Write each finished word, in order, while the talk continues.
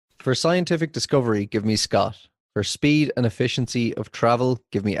For scientific discovery, give me Scott. For speed and efficiency of travel,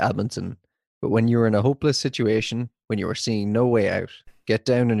 give me Edmonton. But when you are in a hopeless situation, when you are seeing no way out, get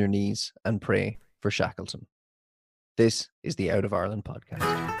down on your knees and pray for Shackleton. This is the Out of Ireland podcast.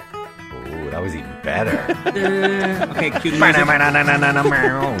 Oh, that was even better. Okay, cue the music.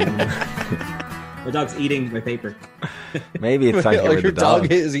 My dog's eating my paper. Maybe it's time to get rid of the Your dog.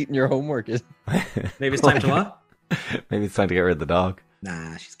 dog is eating your homework. Maybe it's time to what? Maybe it's time to get rid of the dog.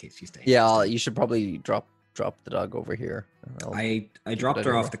 Nah, she's staying. Yeah, you should probably drop the dog over here. I dropped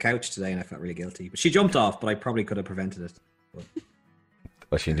her off the couch today and I felt really guilty. But she jumped off, but I probably could have prevented it. But...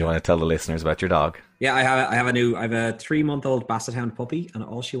 Well, do you want to tell the listeners about your dog? Yeah, I have a 3-month-old Basset Hound puppy, and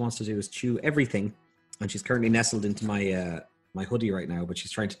all she wants to do is chew everything. And she's currently nestled into my my hoodie right now, but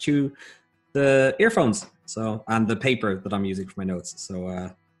she's trying to chew the earphones, and the paper that I'm using for my notes. So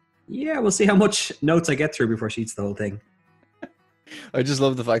yeah, we'll see how much notes I get through before she eats the whole thing. I just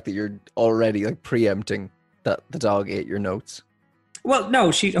love the fact that you're already like preempting that the dog ate your notes. Well,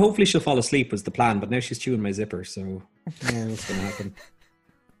 no, hopefully she'll fall asleep was the plan, but now she's chewing my zipper, so yeah, what's going to happen?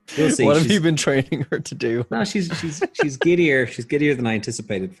 We'll see. What have you been training her to do? No, she's giddier. She's giddier than I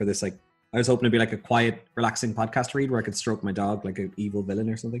anticipated for this. Like, I was hoping to be like a quiet, relaxing podcast read where I could stroke my dog like an evil villain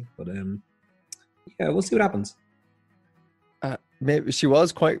or something. But yeah, we'll see what happens. Maybe she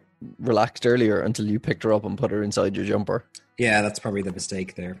was quite relaxed earlier until you picked her up and put her inside your jumper. Yeah, that's probably the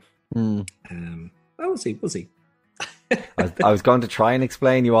mistake there. Well, we'll see. I was going to try and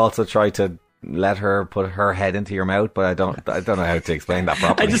explain. You also tried to let her put her head into your mouth, but I don't know how to explain that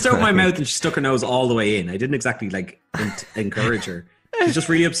properly. I just opened my mouth and she stuck her nose all the way in. I didn't exactly like encourage her. She's just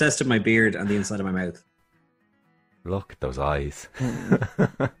really obsessed with my beard and the inside of my mouth. Look at those eyes.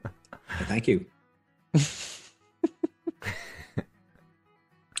 Thank you.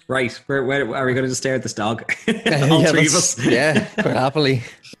 Right, where are we going to just stare at this dog? All three of us. Yeah, quite happily.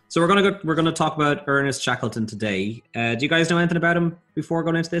 So we're gonna talk about Ernest Shackleton today. Do you guys know anything about him before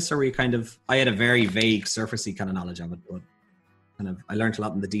going into this, or were you kind of? I had a very vague, surfacey kind of knowledge of it, but I learned a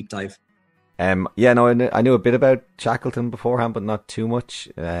lot in the deep dive. Yeah, no, I knew a bit about Shackleton beforehand, but not too much.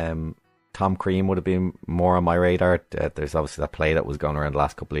 Tom Crean would have been more on my radar. There's obviously that play that was going around the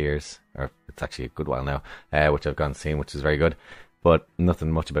last couple of years, or it's actually a good while now, which I've gone and seen, which is very good. But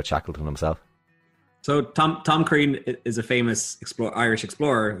nothing much about Shackleton himself. So Tom Crean is a famous Irish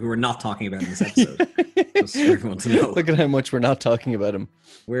explorer who we're not talking about in this episode. Just for everyone to know. Look at how much we're not talking about him.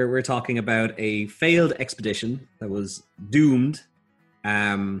 We're talking about a failed expedition that was doomed.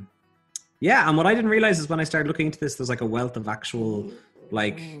 And what I didn't realize is when I started looking into this, there's like a wealth of actual,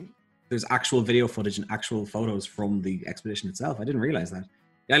 like, there's actual video footage and actual photos from the expedition itself. I didn't realize that.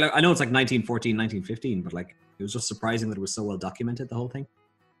 Yeah, I know it's like 1914, 1915, but like it was just surprising that it was so well documented, the whole thing.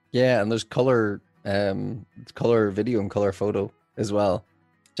 Yeah, and there's color video and color photo as well.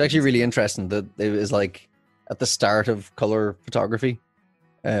 It's actually really interesting that it was like at the start of color photography.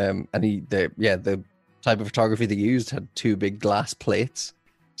 And the type of photography they used had 2 big glass plates.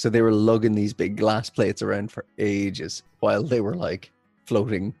 So they were lugging these big glass plates around for ages while they were like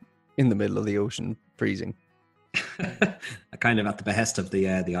floating in the middle of the ocean, freezing. Kind of at the behest of the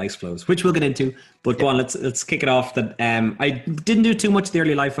ice flows, which we'll get into. But go on, let's kick it off. That I didn't do too much of the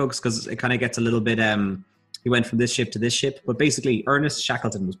early life, folks, because it kind of gets a little bit. He went from this ship to this ship, but basically, Ernest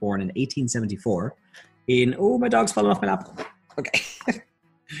Shackleton was born in 1874. My dog's falling off my lap. Okay,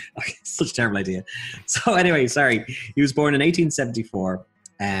 such a terrible idea. So anyway, sorry. He was born in 1874.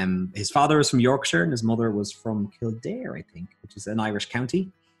 His father was from Yorkshire and his mother was from Kildare, I think, which is an Irish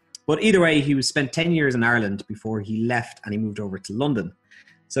county. But either way, he spent 10 years in Ireland before he left and he moved over to London.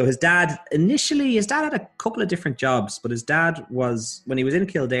 So his dad had a couple of different jobs, but his dad when he was in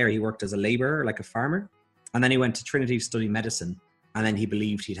Kildare, he worked as a labourer, like a farmer. And then he went to Trinity to study medicine. And then he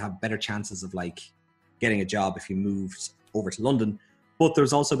believed he'd have better chances of like getting a job if he moved over to London. But there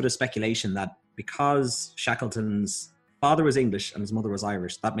was also a bit of speculation that because Shackleton's father was English and his mother was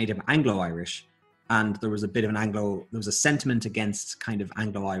Irish, that made him Anglo-Irish. And there was a bit of there was a sentiment against kind of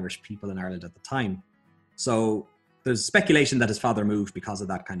Anglo-Irish people in Ireland at the time. So there's speculation that his father moved because of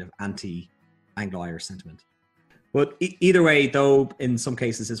that kind of anti-Anglo-Irish sentiment. But either way, though, in some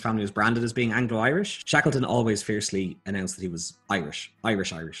cases his family was branded as being Anglo-Irish, Shackleton always fiercely announced that he was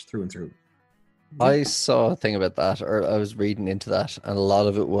Irish through and through. I saw a thing about that, or I was reading into that, and a lot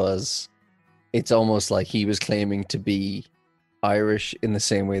of it was, it's almost like he was claiming to be Irish in the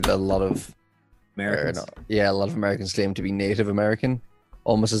same way that a lot of Americans. A lot of Americans claim to be Native American,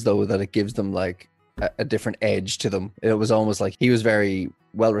 almost as though that it gives them like a different edge to them. It was almost like he was very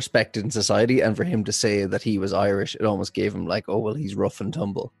well respected in society, and for him to say that he was Irish, it almost gave him like, oh well, he's rough and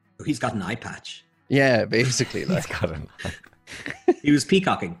tumble. He's got an eye patch. Yeah, basically, like he's got an eye. He was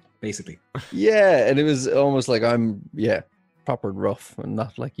peacocking. basically. Yeah, and it was almost like I'm proper rough and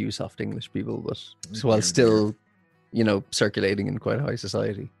not like you soft English people, but while still, circulating in quite high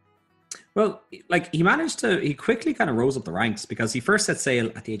society. Well, like he quickly kind of rose up the ranks because he first set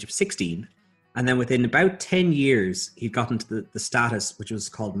sail at the age of 16. And then within about 10 years, he'd gotten to the status, which was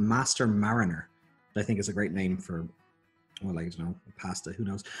called Master Mariner. That I think is a great name for, well, I don't know, pasta, who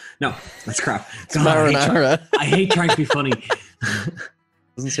knows? No, that's crap. God, Marinara. I hate trying to be funny.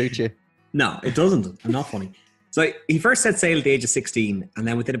 Doesn't suit you. No, it doesn't. I'm not funny. So he first set sail at the age of 16, and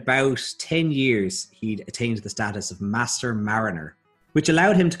then within about 10 years, he'd attained the status of Master Mariner, which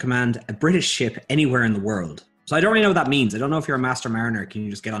allowed him to command a British ship anywhere in the world. So I don't really know what that means. I don't know if you're a Master Mariner, can you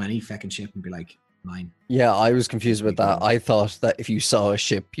just get on any fucking ship and be like, mine? Yeah, I was confused about that. I thought that if you saw a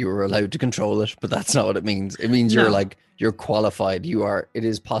ship, you were allowed to control it, but that's not what it means. It means you're qualified. It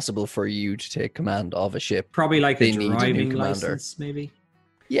is possible for you to take command of a ship. Probably like a driving license, maybe.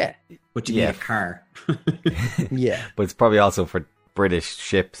 Yeah. But you need a car. Yeah. But it's probably also for British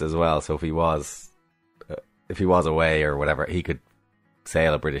ships as well. So if he was away or whatever, he could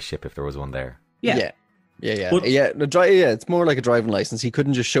sail a British ship if there was one there. Yeah. But, it's more like a driving license. He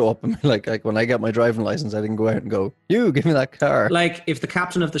couldn't just show up and be like when I got my driving license, I didn't go out and go, you give me that car. Like if the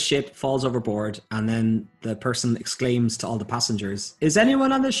captain of the ship falls overboard and then the person exclaims to all the passengers, is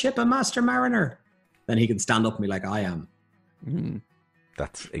anyone on this ship a Master Mariner? Then he can stand up and be like, I am. Mm.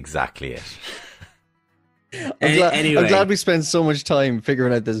 That's exactly it. I'm glad we spent so much time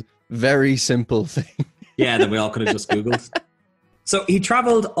figuring out this very simple thing. Yeah, that we all could have just Googled. So he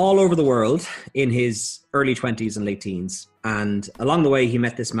traveled all over the world in his early 20s and late teens. And along the way, he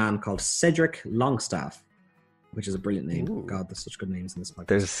met this man called Cedric Longstaff, which is a brilliant name. Ooh. God, there's such good names in this podcast.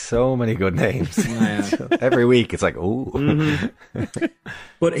 There's so many good names. Every week, it's like, ooh. Mm-hmm.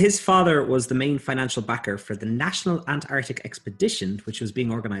 But his father was the main financial backer for the National Antarctic Expedition, which was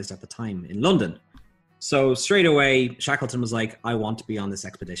being organized at the time in London. So straight away, Shackleton was like, I want to be on this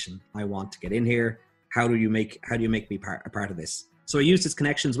expedition. I want to get in here. How do you make me a part of this? So he used his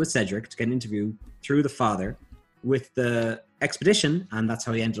connections with Cedric to get an interview through the father with the expedition, and that's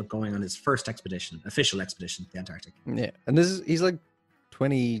how he ended up going on his first official expedition to the Antarctic. Yeah, and he's like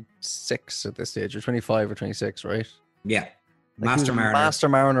 26 at this stage, or 25 or 26, right? Yeah, Master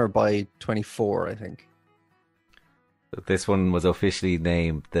Mariner by 24, I think. This one was officially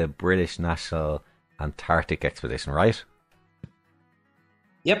named the British National Antarctic Expedition, right?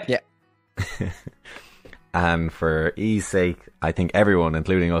 Yep. Yeah. And for ease sake, I think everyone,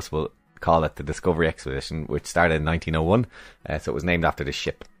 including us, will call it the Discovery Expedition, which started in 1901. So it was named after the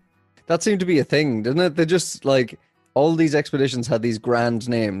ship. That seemed to be a thing, didn't it? They just, like, all these expeditions had these grand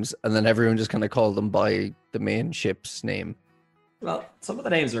names, and then everyone just kind of called them by the main ship's name. Well, some of the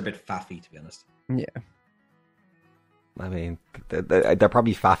names are a bit faffy, to be honest. Yeah. I mean, they're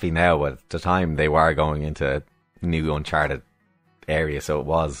probably faffy now, but at the time they were going into new uncharted area, so it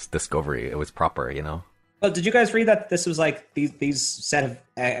was Discovery. It was proper, you know. Well, did you guys read that this was like these set of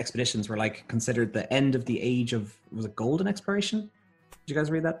expeditions were like considered the end of the age of, was it golden exploration? Did you guys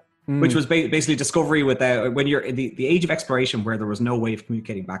read that? Which was basically discovery without, when you're in the age of exploration where there was no way of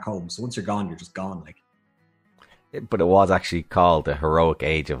communicating back home. So once you're gone, you're just gone. Like, but it was actually called the heroic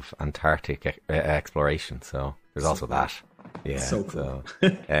age of Antarctic exploration. So there's also that. Yeah. So cool.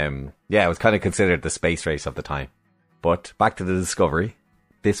 Yeah, it was kind of considered the space race of the time. But back to the Discovery.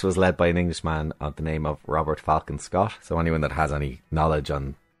 This was led by an Englishman of the name of Robert Falcon Scott. So anyone that has any knowledge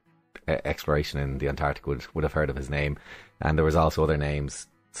on exploration in the Antarctic would have heard of his name. And there was also other names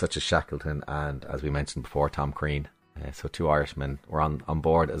such as Shackleton and, as we mentioned before, Tom Crean. So two Irishmen were on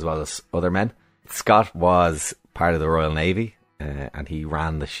board as well as other men. Scott was part of the Royal Navy and he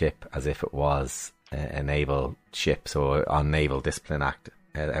ran the ship as if it was a naval ship. So on Naval Discipline Act,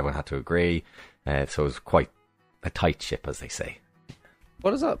 everyone had to agree. So it was quite a tight ship, as they say. What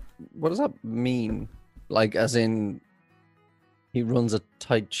does that mean? Like, as in, he runs a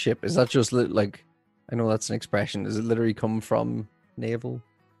tight ship. Is that just like, I know that's an expression. Does it literally come from naval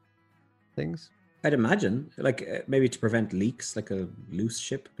things? I'd imagine, like maybe to prevent leaks, like a loose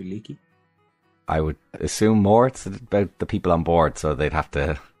ship would be leaky. I would assume more it's about the people on board, so they'd have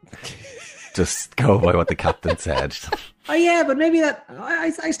to just go by what the captain said. Oh yeah, but maybe that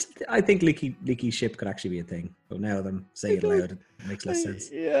I think leaky ship could actually be a thing. But now them say it loud, it makes less sense.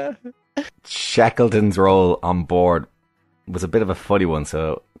 Yeah. Shackleton's role on board was a bit of a funny one.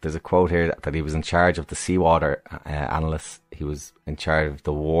 So there's a quote here that he was in charge of the seawater analysts. He was in charge of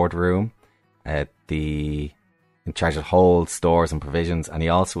the wardroom, in charge of holds, stores, and provisions, and he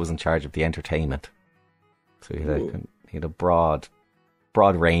also was in charge of the entertainment. So he had a broad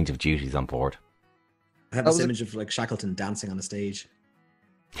range of duties on board. I have this image of like Shackleton dancing on a stage.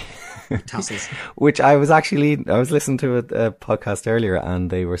 tassels. Which I was listening to a podcast earlier, and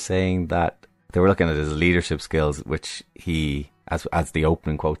they were saying that they were looking at his leadership skills, which he, as the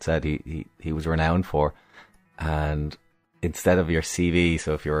opening quote said, he was renowned for. And instead of your CV,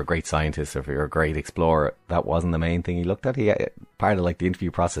 so if you're a great scientist or if you're a great explorer, that wasn't the main thing he looked at. He part of like the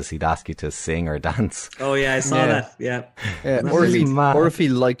interview process, he'd ask you to sing or dance. Oh yeah, I saw that. Yeah. Or if he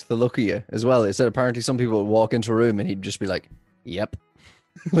liked the look of you as well. It said apparently some people would walk into a room and he'd just be like, "Yep,"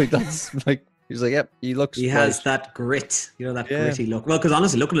 like that's like he's like, "Yep, he looks." He has that grit, that gritty look. Well, because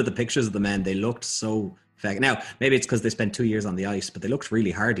honestly, looking at the pictures of the men, they looked so fake. Now maybe it's because they spent 2 years on the ice, but they looked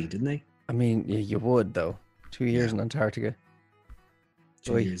really hardy, didn't they? I mean, you would though. 2 years in Antarctica.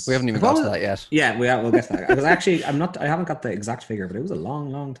 2 years. We haven't even got to that yet. Yeah, we'll get to that. Because actually, I haven't got the exact figure, but it was a long,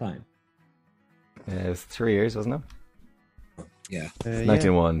 long time. It was 3 years, wasn't it? Yeah.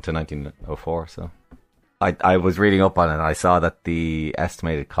 1901 to 1904. So I was reading up on it, and I saw that the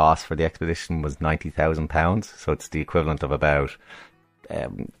estimated cost for the expedition was £90,000. So it's the equivalent of about, I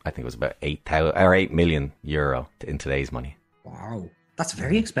think it was about €8 million in today's money. Wow, that's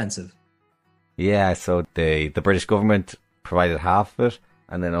very expensive. Yeah, so the British government provided half of it,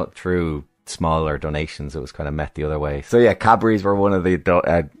 and then through smaller donations, it was kind of met the other way. So yeah, Cadbury's were one of the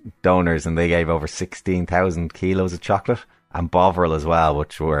donors, and they gave over 16,000 kilos of chocolate, and Bovril as well,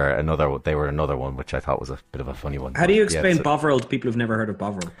 which were another one, which I thought was a bit of a funny one. How do you explain Bovril to people who've never heard of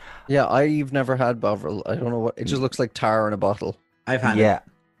Bovril? Yeah, I've never had Bovril. I don't know what it just looks like tar in a bottle. I've had it. Yeah,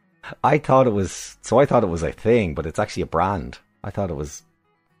 I thought it was a thing, but it's actually a brand. I thought it was.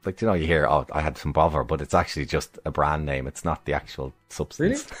 Like, you hear, oh, I had some Bovril, but it's actually just a brand name. It's not the actual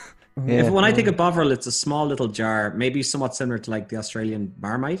substance. Really? Yeah. When I think of Bovril, it's a small little jar, maybe somewhat similar to like the Australian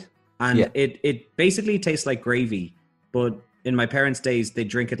Marmite. And it basically tastes like gravy. But in my parents' days, they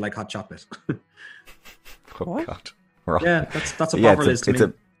drink it like hot chocolate. Oh, God. Yeah, that's what Bovril is to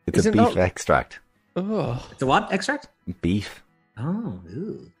me. It's a beef extract. Oh. It's a what extract? Beef. Oh,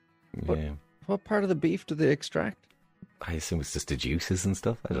 ew. Yeah. What part of the beef do they extract? I assume it's just the juices and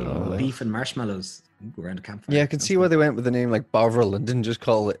stuff. I don't know. Beef and marshmallows around a campfire. Yeah, I can see why they went with the name like Bovril and didn't just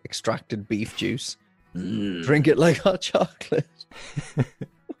call it extracted beef juice. Drink it like hot chocolate.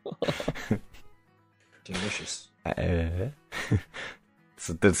 Delicious.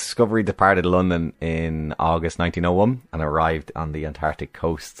 So the Discovery departed London in August 1901 and arrived on the Antarctic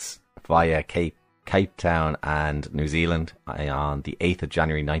coasts via Cape Town and New Zealand on the 8th of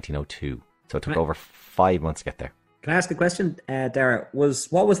January 1902. So it took over 5 months to get there. Can I ask a question, Dara?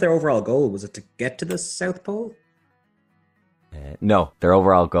 What was their overall goal? Was it to get to the South Pole? No, their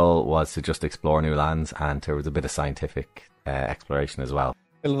overall goal was to just explore new lands, and there was a bit of scientific exploration as well.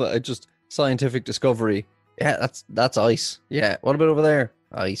 I love that. Just scientific discovery. Yeah, that's ice. Yeah, what about over there?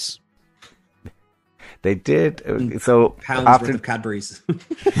 Ice. They did. So pounds after worth of Cadbury's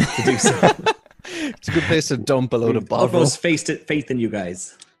to do so. It's a good place to dump a load of Bovril. Almost faith in you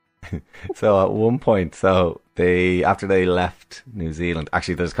guys. So at one point, after they left New Zealand,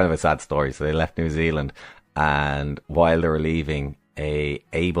 actually there's kind of a sad story. So they left New Zealand, and while they were leaving, a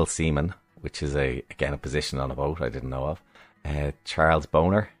able seaman, which is a position on a boat I didn't know of, Charles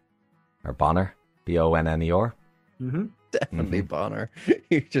Bonner, Bonner, Bonner. Mm-hmm. Definitely Bonner.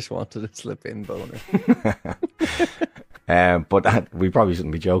 You just wanted to slip in Bonner. But we probably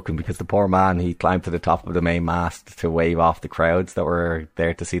shouldn't be joking, because the poor man, he climbed to the top of the main mast to wave off the crowds that were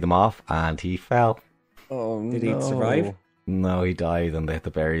there to see them off, and he fell. Oh, Did he survive? No, he died, and they had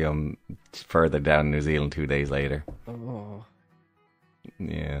to bury him further down in New Zealand 2 days later. Oh.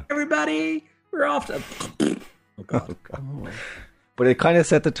 Yeah. Everybody, we're off to... Oh, God. Oh, God. Oh. But it kind of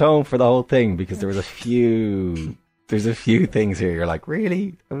set the tone for the whole thing, because there was a few... There's a few things here. You're like,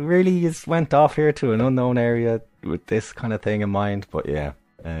 really just went off here to an unknown area with this kind of thing in mind. But yeah,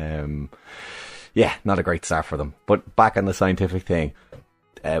 not a great start for them. But back on the scientific thing,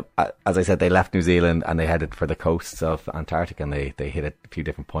 as I said, they left New Zealand and they headed for the coasts of Antarctica, and they hit a few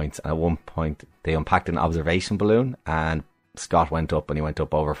different points. And at one point, they unpacked an observation balloon, and Scott went up, and he went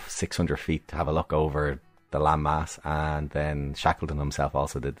up over 600 feet to have a look over the landmass. And then Shackleton himself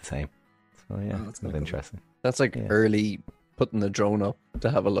also did the same. So yeah, that's kind of interesting. That's like early putting the drone up to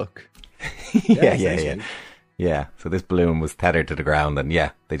have a look. Yeah. So this balloon was tethered to the ground, and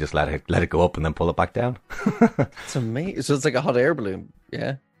they just let it go up and then pull it back down. It's amazing. So it's like a hot air balloon.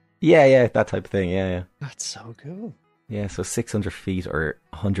 Yeah. Yeah, that type of thing. Yeah. That's so cool. Yeah, so 600 feet or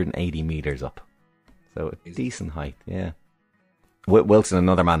 180 meters up. So a decent height. Yeah. Wilson,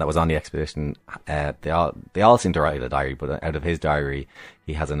 another man that was on the expedition, they all seem to write a diary, but out of his diary,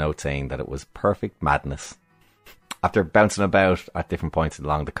 he has a note saying that it was perfect madness. after bouncing about at different points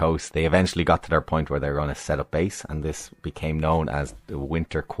along the coast, they eventually got to their point where they were going to set up base, and this became known as the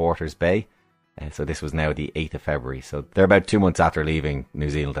Winter Quarters Bay. So this was now the 8th of February. So they're about 2 months after leaving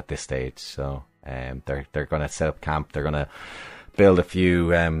New Zealand at this stage. So they're going to set up camp. They're going to build a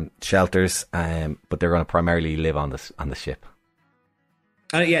few shelters, but they're going to primarily live on the ship.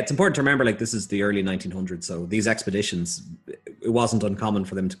 Yeah, it's important to remember, like, this is the early 1900s, so these expeditions, it wasn't uncommon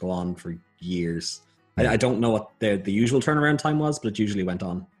for them to go on for years. I don't know what the usual turnaround time was, but it usually went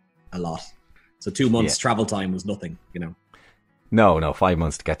on a lot. So 2 months travel time was nothing, you know. No, 5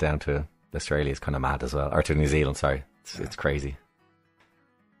 months to get down to Australia is kind of mad as well, or to New Zealand. Sorry, it's crazy.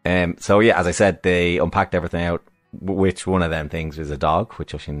 So yeah, as I said, they unpacked everything out. Which one of them things is a dog,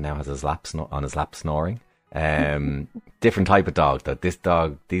 which Oisin now has on his lap snoring. Different type of dog though. This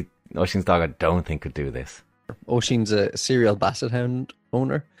dog, Oisin's dog, I don't think could do this. Oisin's a serial basset hound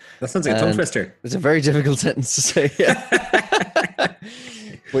owner. That sounds like a tongue twister. It's a very difficult sentence to say. Yeah.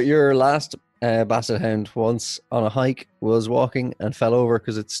 But your last basset hound once on a hike was walking and fell over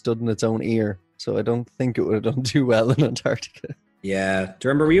because it stood in its own ear. So I don't think it would have done too well in Antarctica. Yeah. Do you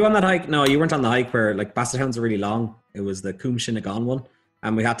remember, were you on that hike? No, you weren't on the hike where, like, basset hounds are really long. It was the Coombe Shinnegan one.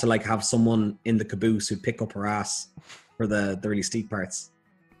 And we had to, like, have someone in the caboose who'd pick up her ass for the really steep parts.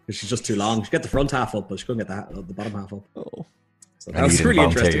 Because she's just too long. She'd get the front half up, but she couldn't get the bottom half up. Oh. So that was really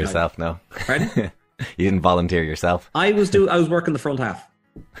interesting. You didn't volunteer yourself, no? Pardon? You didn't volunteer yourself? I was working the front half.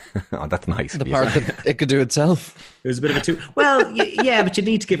 Oh, that's nice. The part that it could do itself. It was a bit of a well, yeah, but you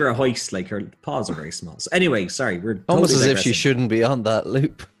need to give her a hoist. Like, her paws are very small. So anyway, sorry, we're totally almost as digressing. if she shouldn't be on that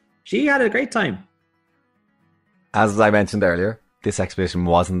loop. She had a great time. As I mentioned earlier, this expedition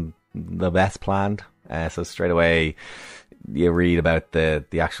wasn't the best planned. So straight away, you read about the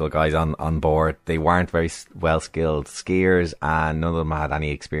actual guys on board. They weren't very well skilled skiers, and none of them had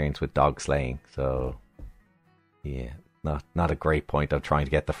any experience with dog slaying. So, yeah. Not a great point of trying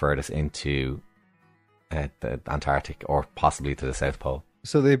to get the furthest into the Antarctic or possibly to the South Pole.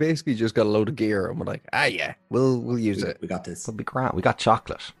 So they basically just got a load of gear and were like, yeah, we'll use it. We got this. It'll be grand. We got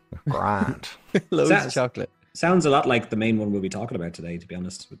chocolate. Grand. Loads of chocolate. Sounds a lot like the main one we'll be talking about today, to be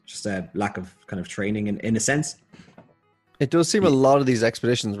honest, with just a lack of kind of training in a sense. It does seem a lot of these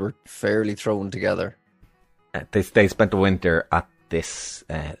expeditions were fairly thrown together. They spent the winter at this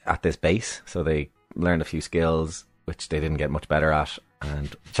base, so they learned a few skills which they didn't get much better at.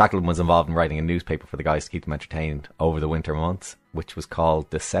 And Shackleton was involved in writing a newspaper for the guys to keep them entertained over the winter months, which was called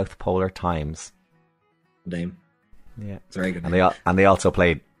the South Polar Times. Name. Yeah, it's very good. And they also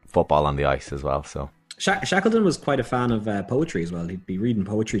played football on the ice as well. So Shackleton was quite a fan of poetry as well. He'd be reading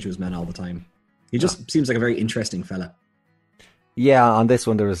poetry to his men all the time. He just seems like a very interesting fella. Yeah, on this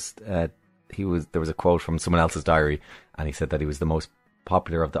one there was a quote from someone else's diary, and he said that he was the most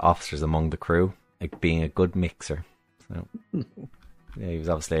popular of the officers among the crew, like being a good mixer. So yeah, he was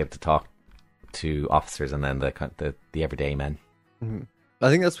obviously able to talk to officers and then the everyday men. Mm-hmm. I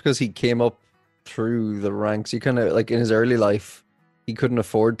think that's because he came up through the ranks. He kind of, like, in his early life, he couldn't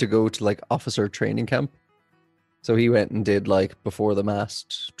afford to go to, like, officer training camp. So he went and did, like, before the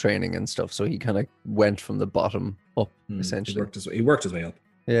mast training and stuff. So he kind of went from the bottom up, essentially. He worked his way up.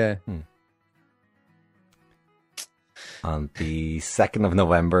 Yeah. On the 2nd of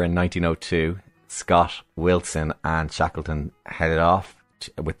November in 1902, Scott, Wilson and Shackleton headed off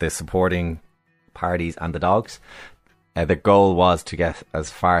with the supporting parties and the dogs. The goal was to get as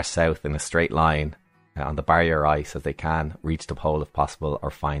far south in a straight line on the barrier ice as they can, reach the pole if possible, or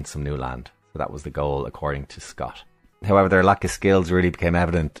find some new land. So that was the goal, according to Scott. However, their lack of skills really became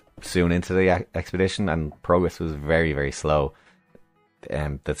evident soon into the expedition, and progress was very, very slow.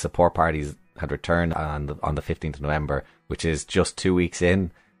 The support parties had returned on the 15th of November, which is just 2 weeks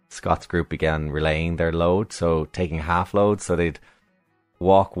in. Scott's group began relaying their load, so taking half load. So they'd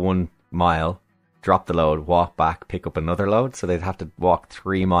walk 1 mile, drop the load, walk back, pick up another load. So they'd have to walk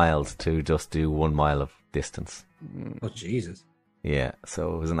 3 miles to just do 1 mile of distance. Oh, Jesus. Yeah,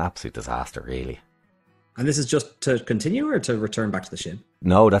 so it was an absolute disaster, really. And this is just to continue or to return back to the ship?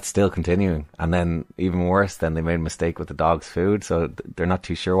 No, that's still continuing. And then even worse, then they made a mistake with the dog's food. So they're not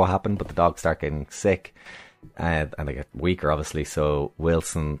too sure what happened, but the dogs start getting sick. And they get weaker, obviously. So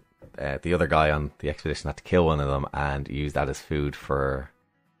Wilson, the other guy on the expedition, had to kill one of them and use that as food for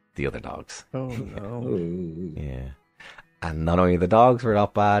the other dogs. Oh, no. Yeah. And not only the dogs were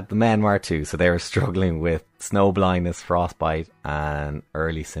not bad, the men were too. So they were struggling with snow blindness, frostbite, and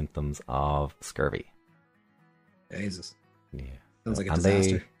early symptoms of scurvy. Jesus. Yeah. Sounds like a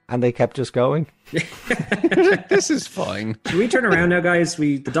disaster. And they kept just going. This is fine. Can we turn around now, guys?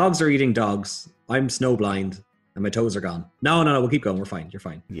 The dogs are eating dogs. I'm snowblind and my toes are gone. No, we'll keep going. We're fine. You're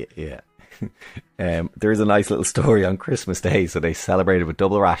fine. Yeah. There's a nice little story on Christmas Day. So they celebrated with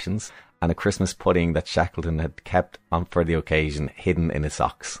double rations and a Christmas pudding that Shackleton had kept on for the occasion, hidden in his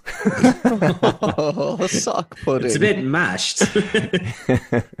socks. Oh, sock pudding. It's a bit mashed.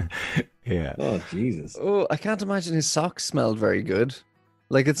 Yeah. Oh, Jesus. Oh, I can't imagine his socks smelled very good.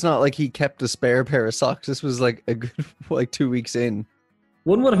 Like, it's not like he kept a spare pair of socks. This was like a good, like 2 weeks in.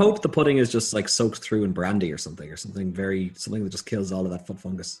 One would hope the pudding is just like soaked through in brandy or something something that just kills all of that foot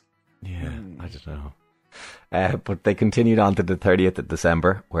fungus. Yeah, I don't know. But they continued on to the 30th of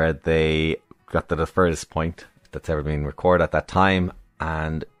December, where they got to the furthest point that's ever been recorded at that time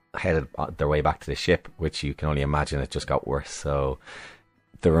and headed their way back to the ship, which you can only imagine it just got worse. So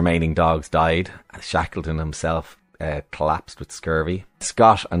the remaining dogs died. Shackleton himself collapsed with scurvy.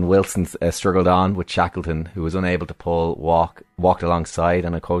 Scott and Wilson struggled on with Shackleton, who was unable to walked alongside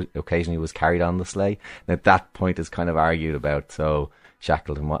and occasionally was carried on the sleigh. And at that point is kind of argued about, so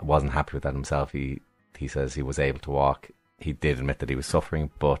Shackleton wasn't happy with that himself. He says he was able to walk. He did admit that he was suffering,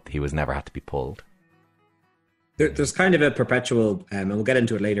 but he was never had to be pulled. There's kind of a perpetual, and we'll get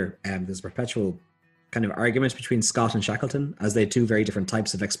into it later, there's a perpetual kind of argument between Scott and Shackleton, as they had two very different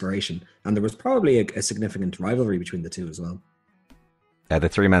types of exploration. And there was probably a significant rivalry between the two as well. The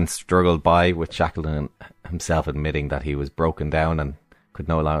three men struggled by, with Shackleton himself admitting that he was broken down and could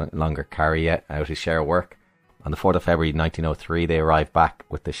no longer carry out his share of work. On the 4th of February 1903, they arrived back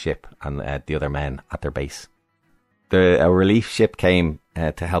with the ship and the other men at their base. A relief ship came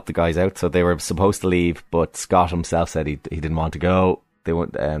to help the guys out, so they were supposed to leave, but Scott himself said he didn't want to go.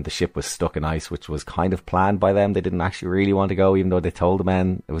 The ship was stuck in ice, which was kind of planned by them. They didn't actually really want to go, even though they told the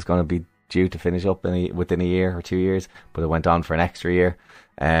men it was going to be due to finish up within a year or 2 years, but it went on for an extra year.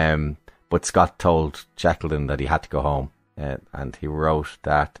 But Scott told Shackleton that he had to go home, and he wrote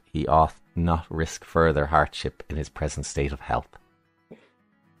that he ought not risk further hardship in his present state of health.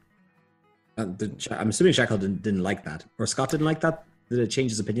 I'm assuming Shackleton didn't like that, or Scott didn't like that. Did it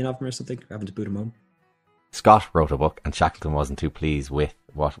change his opinion of him or something, having to boot him home? Scott wrote a book, and Shackleton wasn't too pleased with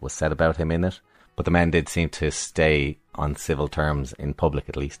what was said about him in it, but the men did seem to stay on civil terms, in public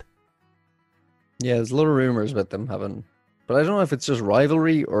at least. Yeah, there's a lot of rumours about them having, but I don't know if it's just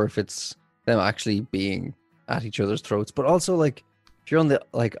rivalry or if it's them actually being at each other's throats. But also, like, if you're on the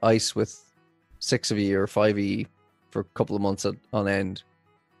ice with 6 of you or 5 of you for a couple of months on end,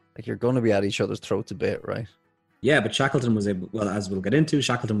 like, you're going to be at each other's throats a bit, right? Yeah, but Shackleton was able, well, as we'll get into,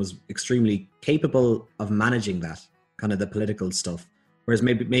 Shackleton was extremely capable of managing that, kind of the political stuff. Whereas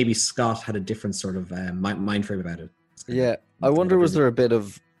maybe Scott had a different sort of mind frame about it. Yeah, I wonder, was there a bit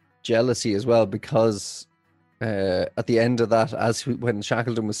of jealousy as well? Because at the end of that, when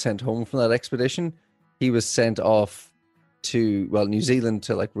Shackleton was sent home from that expedition, he was sent off to, New Zealand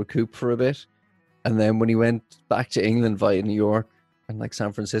to recoup for a bit. And then when he went back to England via New York and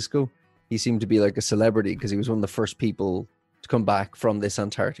San Francisco, he seemed to be a celebrity because he was one of the first people to come back from this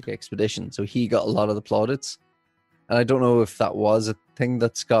Antarctic expedition. So he got a lot of the plaudits. And I don't know if that was a thing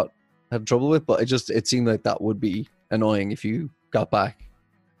that Scott had trouble with, but it seemed like that would be annoying if you got back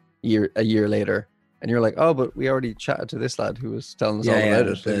a year later and you're like, oh, but we already chatted to this lad who was telling us all about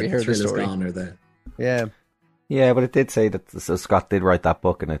it. And we heard the story. Yeah, but it did say that Scott did write that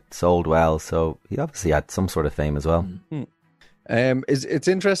book and it sold well, so he obviously had some sort of fame as well. Mm-hmm. It's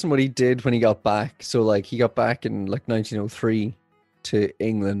interesting what he did when he got back. So he got back in 1903 to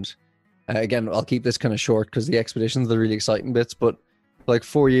England. Again, I'll keep this kind of short because the expedition's the really exciting bits, but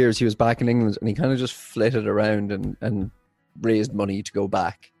 4 years he was back in England and he kind of just flitted around and raised money to go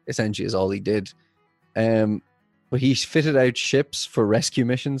back, essentially, is all he did. But he fitted out ships for rescue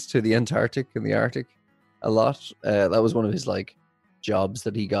missions to the Antarctic and the Arctic a lot. That was one of his jobs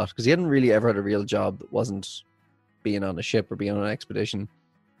that he got, because he hadn't really ever had a real job that wasn't being on a ship or being on an expedition.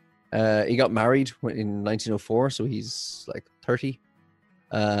 He got married in 1904, so he's 30,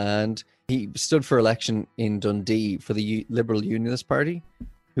 and he stood for election in Dundee for the Liberal Unionist Party,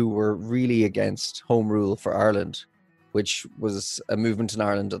 who were really against home rule for Ireland, which was a movement in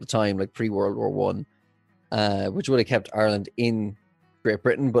Ireland at the time, pre-World War One, which would have kept Ireland in Great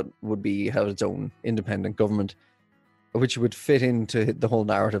Britain, but would have its own independent government, which would fit into the whole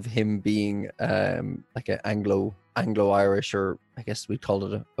narrative of him being an Anglo-Irish, or I guess we'd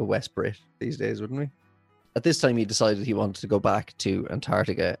call it a West Brit these days, wouldn't we? At this time, he decided he wanted to go back to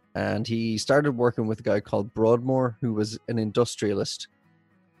Antarctica, and he started working with a guy called Broadmoor, who was an industrialist,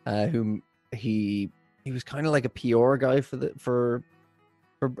 whom he was kind of like a PR guy for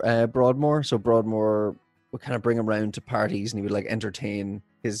Broadmoor. So Broadmoor would kind of bring him around to parties, and he would entertain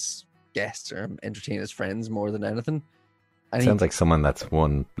his guests or entertain his friends more than anything. And sounds like someone that's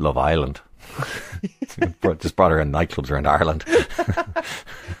won Love Island. Just brought her in nightclubs around Ireland. Do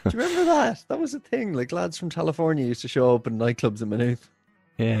you remember that? That was a thing. Like lads from California used to show up in nightclubs in Maynooth.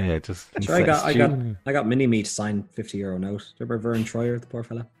 Yeah, just. That's right. I got Mini-Me to sign €50 note. Remember Vern Troyer, the poor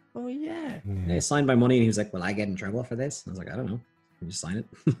fella? Oh yeah. Yeah, he signed my money, and he was like, "Will I get in trouble for this?" And I was like, "I don't know. You just sign it."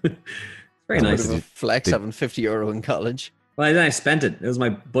 Very nice. Bit of a flex having €50 in college. Well, then I spent it. It was my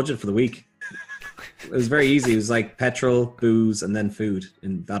budget for the week. It was very easy. It was like petrol, booze, and then food.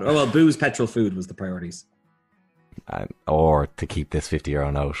 And that. Oh well, booze, petrol, food was the priorities. Or to keep this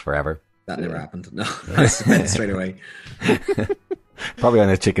 €50 note forever. That never happened. No, I spent it straight away. Probably on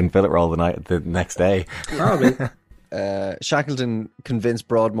a chicken fillet roll the next day. Probably. Shackleton convinced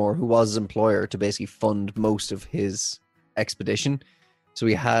Broadmoor, who was his employer, to basically fund most of his expedition. So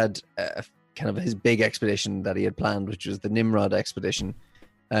he had kind of his big expedition that he had planned, which was the Nimrod expedition.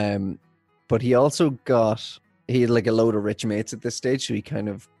 But he also he had like a load of rich mates at this stage, so he kind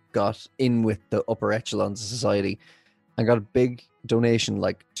of got in with the upper echelons of society and got a big donation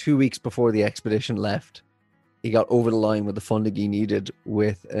like 2 weeks before the expedition left. He got over the line with the funding he needed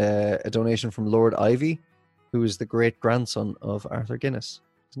with a donation from Lord Ivy, who is the great-grandson of Arthur Guinness.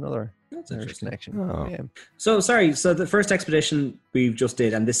 It's another Irish connection. Oh. Yeah. So the first expedition we just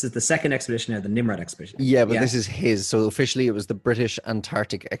did, and this is the second expedition, the Nimrod expedition. Yeah, but this is his. So officially it was the British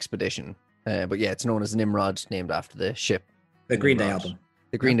Antarctic expedition. But yeah, it's known as Nimrod, named after the ship. The Green Day album.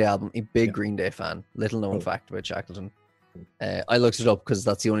 The Green Day album. A big Green Day fan. Little known fact about Shackleton. I looked it up because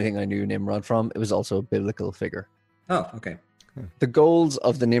that's the only thing I knew Nimrod from. It was also a biblical figure. Oh, okay. The goals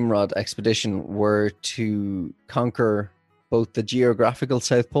of the Nimrod expedition were to conquer both the geographical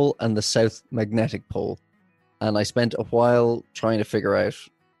South Pole and the South Magnetic Pole. And I spent a while trying to figure out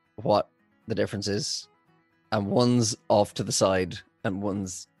what the difference is. And one's off to the side and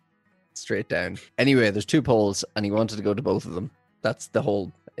one's straight down. Anyway, there's 2 poles and he wanted to go to both of them. That's the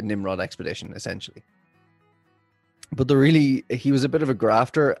whole Nimrod expedition, essentially. But he was a bit of a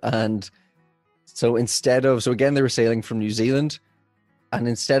grafter, and so again, they were sailing from New Zealand, and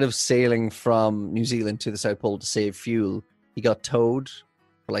instead of sailing from New Zealand to the South Pole to save fuel, he got towed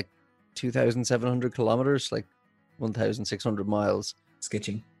for like 2,700 kilometers, like 1,600 miles.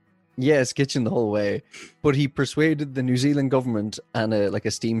 Sketching. Yeah, sketching the whole way. But he persuaded the New Zealand government and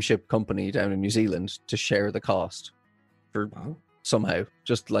a steamship company down in New Zealand to share the cost for somehow.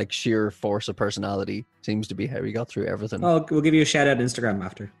 Just like sheer force of personality seems to be how he got through everything. Oh, we'll give you a shout out on Instagram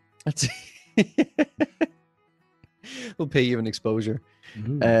after. That's We'll pay you an exposure.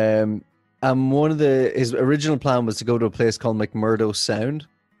 Mm-hmm. And his original plan was to go to a place called McMurdo Sound.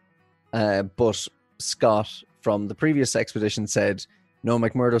 But Scott from the previous expedition said, no,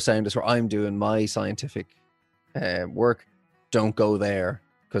 McMurdo Sound is where I'm doing my scientific work. Don't go there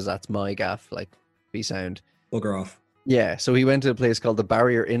because that's my gaff. Like, be sound. Bugger off. Yeah, so he went to a place called the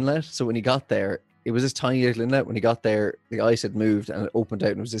Barrier Inlet. So when he got there, it was this tiny little inlet. When he got there, the ice had moved and it opened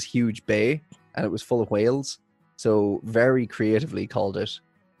out and it was this huge bay and it was full of whales. So very creatively called it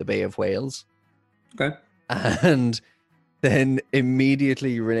the Bay of Whales. Okay. And then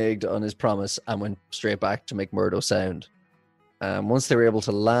immediately reneged on his promise and went straight back to McMurdo Sound. Once they were able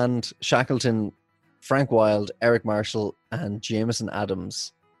to land, Shackleton, Frank Wilde, Eric Marshall, and Jameson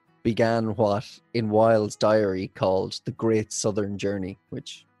Adams began what in Wilde's diary called the Great Southern Journey,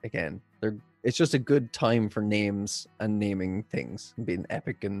 which again, it's just a good time for names and naming things and being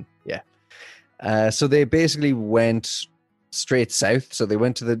epic and so they basically went straight south. So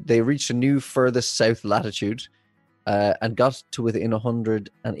they reached a new furthest south latitude and got to within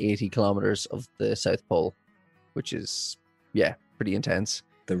 180 kilometers of the South Pole, which is pretty intense.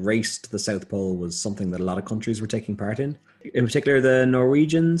 The race to the South Pole was something that a lot of countries were taking part in particular the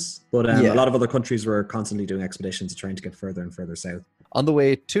Norwegians, but a lot of other countries were constantly doing expeditions trying to get further and further south. On the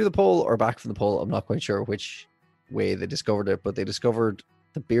way to the pole or back from the pole, I'm not quite sure which way they discovered it, but they discovered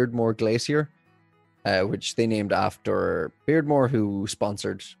the Beardmore Glacier, which they named after Beardmore, who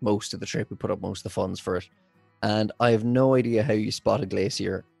sponsored most of the trip, who put up most of the funds for it. And I have no idea how you spot a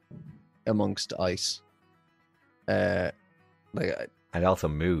glacier amongst ice. It also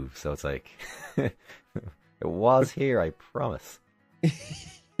moves, so it's like it was here, I promise.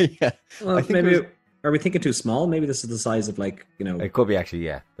 Yeah. Well, I think are we thinking too small? Maybe this is the size of It could be actually,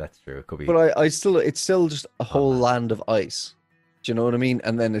 yeah, that's true. It could be. But it's still just a whole land of ice. Do you know what I mean?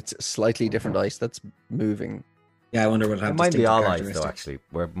 And then it's slightly different ice that's moving. Yeah, I wonder what happens. It might be all ice though, actually.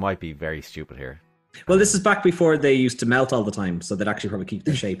 We might be very stupid here. Well, this is back before they used to melt all the time, so they'd actually probably keep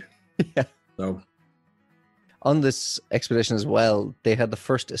their shape. Yeah. So on this expedition as well, they had the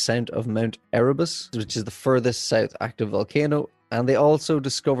first ascent of Mount Erebus, which is the furthest south active volcano, and they also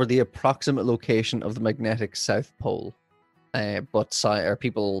discovered the approximate location of the magnetic South Pole. but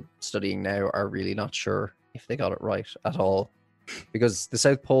people studying now are really not sure if they got it right at all, because the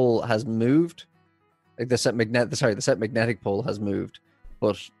South Pole has moved. Like the set magnetic pole has moved,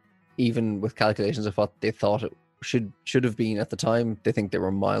 but even with calculations of what they thought it should have been at the time, they think they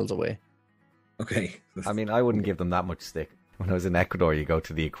were miles away. Okay. I mean, I wouldn't give them that much stick. When I was in Ecuador, you go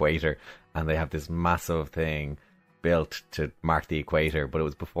to the equator and they have this massive thing built to mark the equator, but it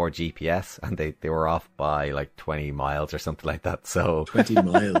was before GPS and they were off by like 20 miles or something like that. So 20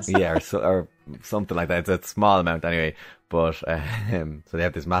 miles. Yeah, or something like that. It's a small amount anyway. But so they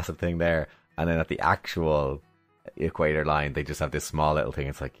have this massive thing there, and then at the actual equator line, they just have this small little thing.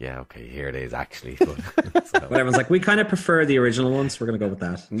 It's like, yeah, okay, here it is actually. But, so. But everyone's like, we kind of prefer the original ones. We're going to go with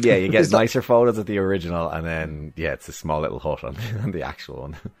that. Yeah, you get nicer photos of the original, and then it's a small little hut on the actual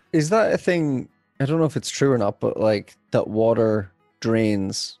one. Is that a thing? I don't know if it's true or not, but like that water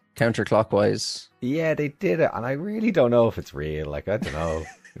drains counterclockwise. Yeah, they did it, and I really don't know if it's real. Like, I don't know.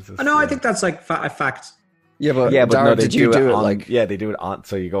 I think that's like a fact. Yeah, but Dara, no, did you do it? Like, yeah, they do it on.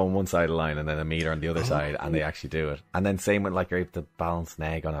 So you go on one side of the line, and then a meter on the other side, and they actually do it. And then same with like you're able to balance an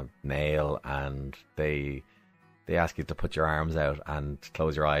egg on a nail, and they ask you to put your arms out and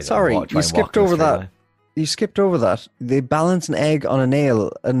close your eyes. Sorry, you skipped over that. Line. You skipped over that. They balance an egg on a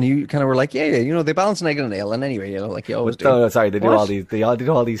nail, and you kind of were like, yeah, they balance an egg on a nail, and anyway, like you always do. No, sorry, they do all these. They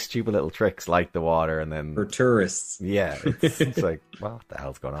do all these stupid little tricks like the water, and then for tourists. Yeah, it's like, well, what the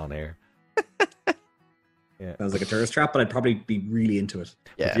hell's going on here? Yeah, sounds like a tourist trap, but I'd probably be really into it.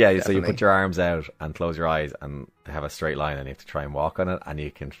 Yeah, so you put your arms out and close your eyes, and they have a straight line, and you have to try and walk on it, and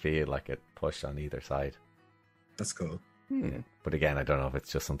you can feel like it push on either side. That's cool. Yeah. But again, I don't know if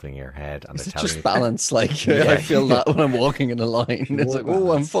it's just something in your head. And it's just balance. Like I feel that when I'm walking in a line, it's like,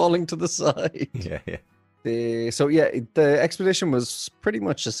 oh, I'm falling to the side. Yeah. The expedition was pretty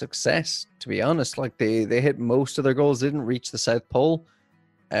much a success, to be honest. Like they hit most of their goals. They didn't reach the South Pole,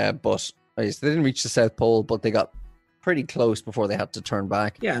 but they didn't reach the South Pole, but they got pretty close before they had to turn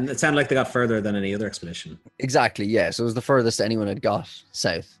back. Yeah, and it sounded like they got further than any other expedition. Exactly. Yeah, so it was the furthest anyone had got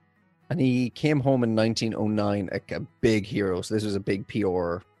south. And he came home in 1909, like a big hero. So this was a big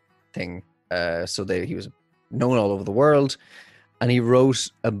PR thing. He was known all over the world. And he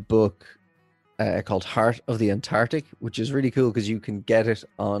wrote a book called Heart of the Antarctic, which is really cool because you can get it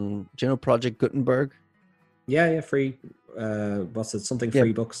on, do you know Project Gutenberg? Yeah, free. What's it? Something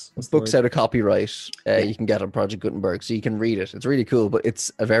free books. Books out of copyright. You can get on Project Gutenberg, so you can read it. It's really cool, but it's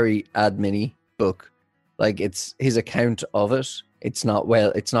a very admin-y book. Like it's his account of it. It's not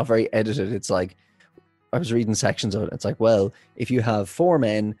very edited. It's like, I was reading sections of it. It's like, well, if you have 4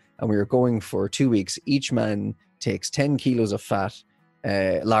 men and we were going for 2 weeks, each man takes 10 kilos of fat,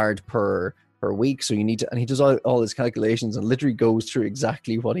 lard per week. So you need to, and he does all his calculations and literally goes through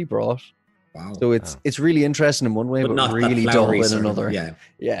exactly what he brought. Wow. So it's really interesting in one way, but really dull in another.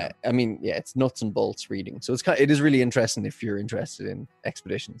 Yeah. I mean, it's nuts and bolts reading. So it is really interesting if you're interested in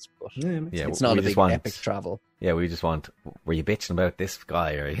expeditions, but it's not a big epic travel. Yeah, we just want. Were you bitching about this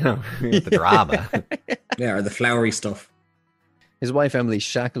guy, or the drama? Yeah, or the flowery stuff. His wife Emily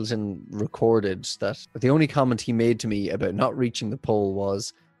Shackleton recorded that the only comment he made to me about not reaching the pole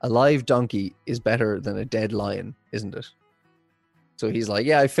was, "A live donkey is better than a dead lion, isn't it?" So he's like,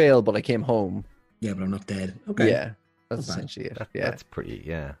 yeah, I failed, but I came home. Yeah, but I'm not dead. Okay. Yeah, that's essentially it. That's pretty,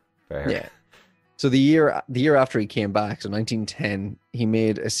 fair. Yeah. So the year after he came back, so 1910, he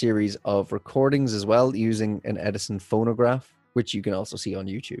made a series of recordings as well using an Edison phonograph, which you can also see on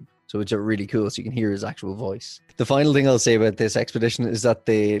YouTube. So it's really cool, so you can hear his actual voice. The final thing I'll say about this expedition is that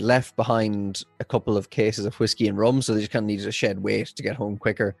they left behind a couple of cases of whiskey and rum, so they just kind of needed to shed weight to get home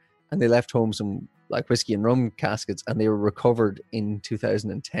quicker. And they left home some like whiskey and rum caskets, and they were recovered in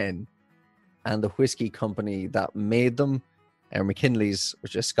 2010. And the whiskey company that made them, McKinley's,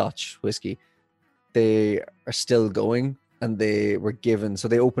 which is Scotch whiskey, they are still going, and they were given, so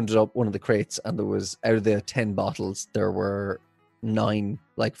they opened it up, one of the crates, and there was, out of the 10 bottles, there were 9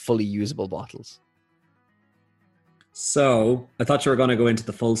 like fully usable bottles. So I thought you were going to go into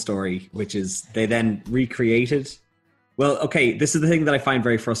the full story, which is they then recreated. Well, okay, this is the thing that I find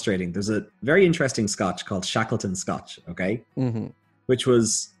very frustrating. There's a very interesting Scotch called Shackleton Scotch, okay? Mm-hmm. Which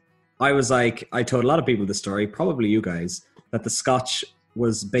was, I was like, I told a lot of people this story, probably you guys, that the Scotch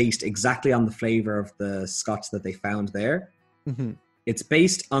was based exactly on the flavor of the Scotch that they found there. Mm-hmm. It's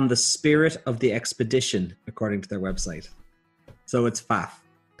based on the spirit of the expedition, according to their website. So it's faff.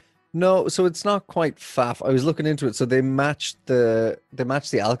 No, so it's not quite faff. I was looking into it. So they matched the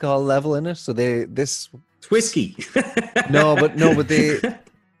alcohol level in it. So it's whiskey. no, but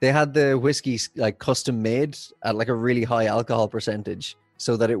they had the whiskey like custom made at like a really high alcohol percentage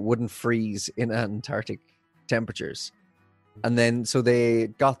so that it wouldn't freeze in Antarctic temperatures. And then so they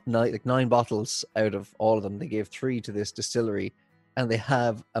got nine bottles out of all of them. They gave 3 to this distillery, and they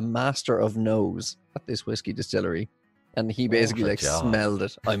have a master of nose at this whiskey distillery. And he basically What a job. smelled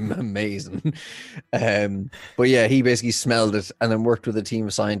it. I'm amazing. But yeah, he basically smelled it and then worked with a team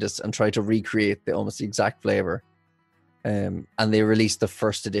of scientists and tried to recreate almost the exact flavor. And they released the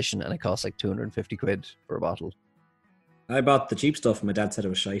first edition, and it cost like 250 quid for a bottle. I bought the cheap stuff. My dad said it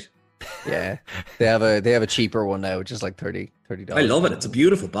was shite. Yeah, they have a cheaper one now, which is like $30. I love it. It's a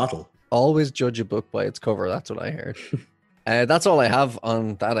beautiful bottle. Always judge a book by its cover. That's what I heard. That's all I have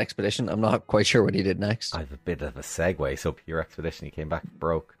on that expedition. I'm not quite sure what he did next. I have a bit of a segue. So your expedition, he came back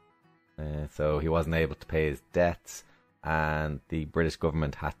broke. So he wasn't able to pay his debts, and the British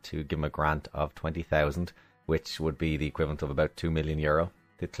government had to give him a grant of 20,000, which would be the equivalent of about €2 million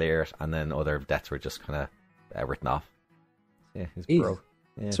to clear it, and then other debts were just kind of written off. Yeah, he's broke.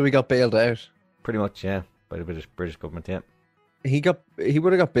 Yeah. So he got bailed out. Pretty much, yeah, by the British government, yeah. He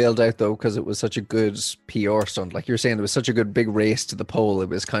would have got bailed out though, because it was such a good PR stunt. Like you're saying, it was such a good big race to the pole. It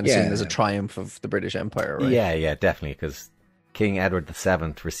was kind of seen as a triumph of the British Empire, right? Yeah, definitely, because King Edward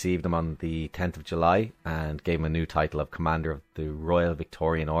VII received him on the 10th of July and gave him a new title of Commander of the Royal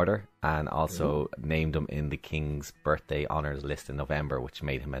Victorian Order, and also named him in the King's birthday honours list in November, which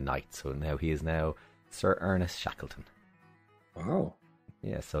made him a knight. So now he is now Sir Ernest Shackleton. Wow.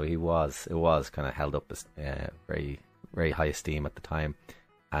 Yeah, so it was kind of held up as very, very high esteem at the time.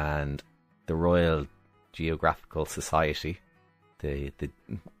 And the Royal Geographical Society, the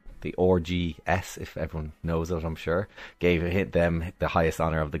RGS, if everyone knows it, I'm sure, gave them the highest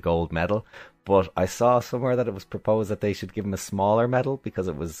honour of the gold medal. But I saw somewhere that it was proposed that they should give him a smaller medal because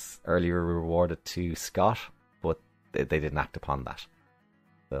it was earlier rewarded to Scott, but they didn't act upon that.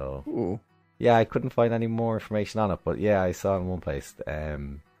 So... Ooh. Yeah, I couldn't find any more information on it, but yeah, I saw in one place that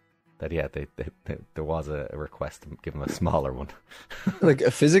there was a request to give him a smaller one. Like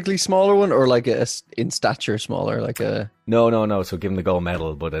a physically smaller one, or like in stature smaller, like a... No. So give him the gold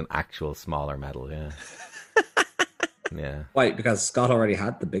medal, but an actual smaller medal. Yeah. Yeah. Why? Because Scott already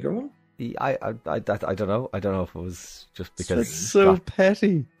had the bigger one. I don't know. I don't know if it was just because That's so Scott...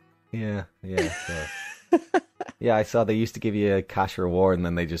 petty. Yeah. So. Yeah, I saw they used to give you a cash reward and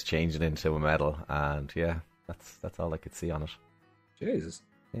then they just changed it into a medal, and yeah, that's all I could see on it. Jesus.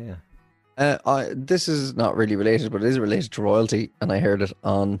 Yeah. This is not really related, but it is related to royalty, and I heard it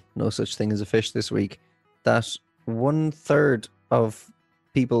on No Such Thing as a Fish this week, that 1/3 of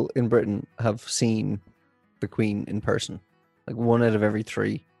people in Britain have seen the Queen in person. Like 1 out of every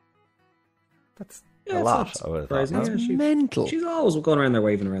 3. That's a lot. I would have thought. That's mental. She's always going around there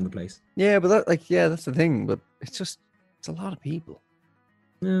waving around the place. Yeah, but that's the thing. But it's a lot of people.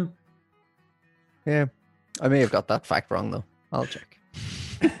 Yeah. Yeah. I may have got that fact wrong though. I'll check.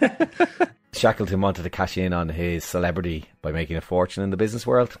 Shackleton wanted to cash in on his celebrity by making a fortune in the business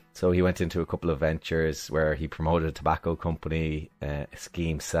world, so he went into a couple of ventures where he promoted a tobacco company, a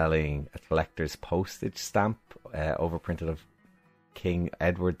scheme selling a collector's postage stamp overprinted of King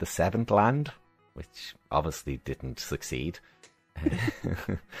Edward VII land, which obviously didn't succeed.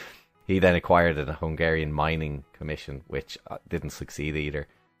 He then acquired a Hungarian mining commission, which didn't succeed either.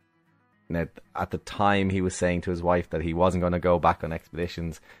 Now, at the time, he was saying to his wife that he wasn't going to go back on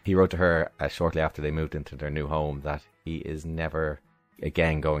expeditions. He wrote to her shortly after they moved into their new home that he is never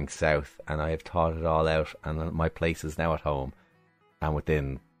again going south, and I have thought it all out, and my place is now at home. And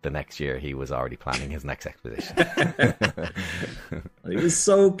within the next year, he was already planning his next expedition. He was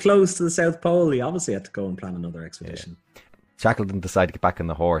so close to the South Pole, he obviously had to go and plan another expedition. Yeah. Shackleton decided to get back on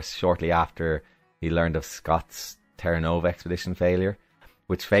the horse shortly after he learned of Scott's Terra Nova expedition failure,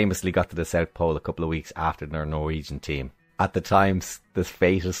 which famously got to the South Pole a couple of weeks after their Norwegian team. At the time, the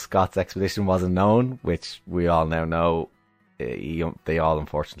fate of Scott's expedition wasn't known, which we all now know. They all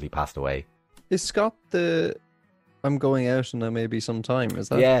unfortunately passed away. Is Scott the... I'm going out and there may be some time, is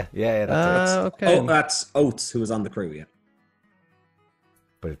that? Yeah, that's it. Okay. Oh, that's Oates, who was on the crew, yeah.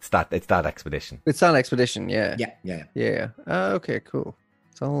 But it's that expedition. It's that expedition, yeah. Yeah. Okay, cool.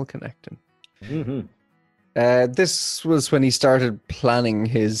 It's all connecting. Mm-hmm. This was when he started planning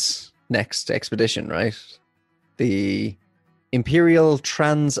his next expedition, right? The Imperial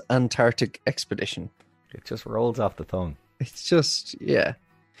Trans-Antarctic Expedition. It just rolls off the tongue. It's just, yeah.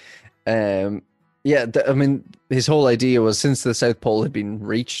 I mean, his whole idea was, since the South Pole had been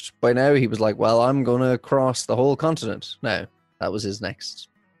reached by now, he was like, well, I'm going to cross the whole continent now. That was his next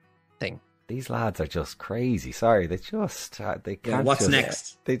thing. These lads are just crazy. Sorry, they can't. What's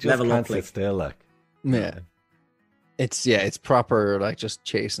next? They just Level can't up, like. sit still. Like, Yeah. It's proper, like, just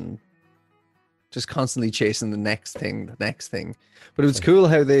constantly chasing the next thing. But it was cool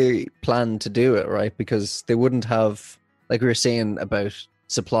how they planned to do it, right? Because they wouldn't have like we were saying about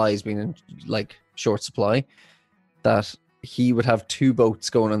supplies being in like short supply, that he would have 2 boats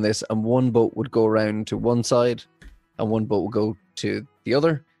going on this, and one boat would go around to one side and one boat would go to the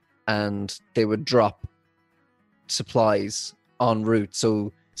other, and they would drop supplies en route.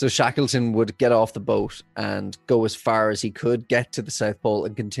 So Shackleton would get off the boat and go as far as he could, get to the South Pole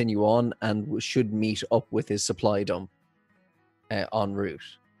and continue on, and should meet up with his supply dump en route,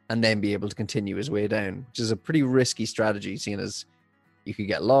 and then be able to continue his way down, which is a pretty risky strategy, seeing as you could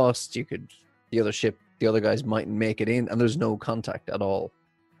get lost, the other guys mightn't make it in, and there's no contact at all.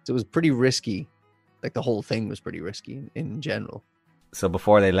 So it was pretty risky. Like the whole thing was pretty risky in general. So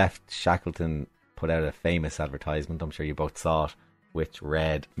before they left, Shackleton put out a famous advertisement, I'm sure you both saw it, which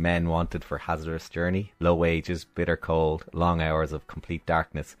read, "Men wanted for hazardous journey, low wages, bitter cold, long hours of complete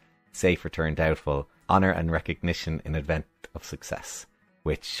darkness, safe return doubtful, honour and recognition in event of success,"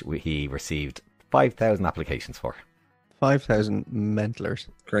 which he received 5,000 applications for. 5,000 mentalers.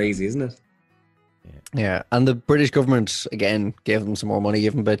 Crazy, isn't it? Yeah, and the British government again gave them some more money,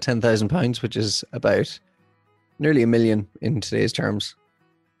 gave them about £10,000, which is about nearly $1 million in today's terms.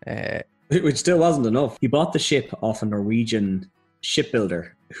 Which still wasn't enough. He bought the ship off a Norwegian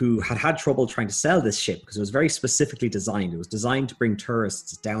shipbuilder who had trouble trying to sell this ship because it was very specifically designed. It was designed to bring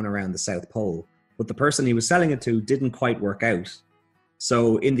tourists down around the South Pole, but the person he was selling it to didn't quite work out.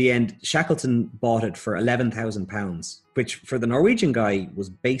 So in the end, Shackleton bought it for £11,000, which for the Norwegian guy was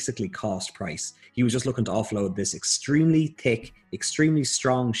basically cost price. He was just looking to offload this extremely thick, extremely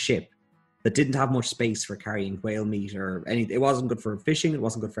strong ship that didn't have much space for carrying whale meat or anything. It wasn't good for fishing. It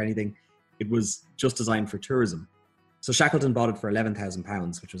wasn't good for anything. It was just designed for tourism. So Shackleton bought it for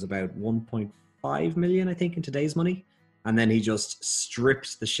 £11,000, which was about 1.5 million, I think, in today's money. And then he just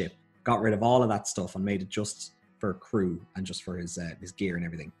stripped the ship, got rid of all of that stuff and made it just for crew and just for his gear and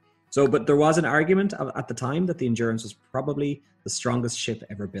everything. So, but there was an argument at the time that the Endurance was probably the strongest ship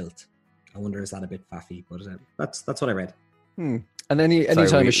ever built. I wonder, is that a bit faffy? But that's what I read. And any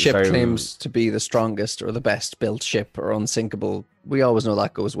time a ship claims to be the strongest or the best built ship or unsinkable, we always know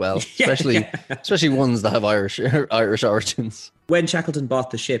that goes well, especially ones that have Irish origins. When Shackleton bought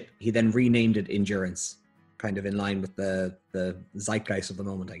the ship, he then renamed it Endurance, kind of in line with the zeitgeist of the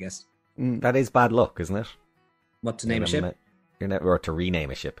moment, I guess. That is bad luck, isn't it? What, to name a ship? Or to rename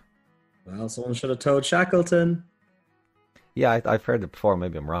a ship. Well, someone should have told Shackleton. Yeah, I've heard it before.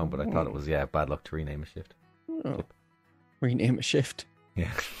 Maybe I'm wrong, but I thought it was bad luck to rename a ship. Rename a shift. Yeah,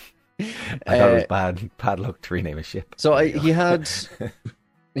 I thought it was bad luck to rename a ship. So he had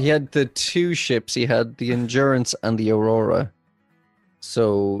the 2 ships. He had the Endurance and the Aurora.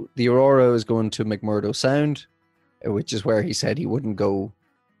 So the Aurora was going to McMurdo Sound, which is where he said he wouldn't go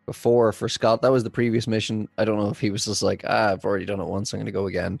before for Scott. That was the previous mission. I don't know if he was just like, I've already done it once, I'm going to go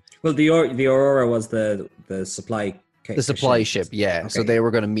again. Well, the Aurora was the supply. The supply ship, yeah. Okay. So they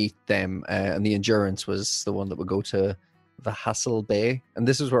were going to meet them, and the Endurance was the one that would go to the Hassel Bay. And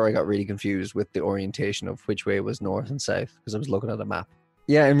this is where I got really confused with the orientation of which way was north and south, because I was looking at a map.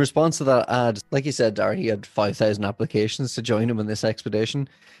 Yeah, in response to that ad, like you said, Dar, he had 5,000 applications to join him in this expedition.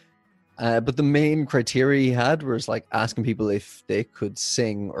 But the main criteria he had was like asking people if they could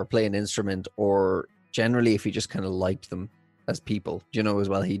sing or play an instrument, or generally if he just kind of liked them as people, as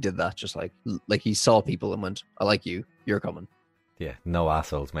well. He did that, just like he saw people and went, I like you, you're coming. Yeah, no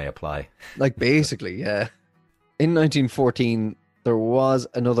assholes may apply. Like basically, yeah. In 1914, there was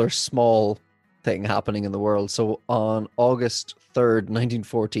another small thing happening in the world. So on August 3rd,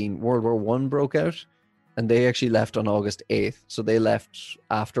 1914, World War I broke out. And they actually left on August 8th. So they left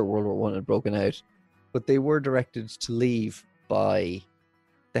after World War I had broken out. But they were directed to leave by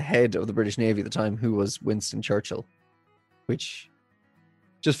the head of the British Navy at the time, who was Winston Churchill. Which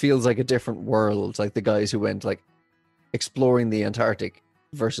just feels like a different world. Like the guys who went like exploring the Antarctic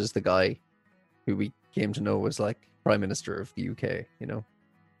versus the guy who we came to know was like Prime Minister of the UK,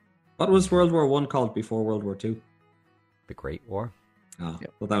 What was World War I called before World War II? The Great War. Oh,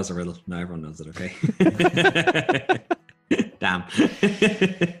 yep. Well, that was a riddle. Now everyone knows it, okay? Damn.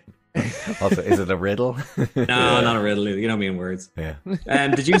 Also, is it a riddle? No, not a riddle. You know me in words. Yeah.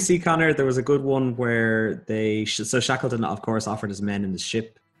 Did you see, Connor, there was a good one where so Shackleton, of course, offered his men in the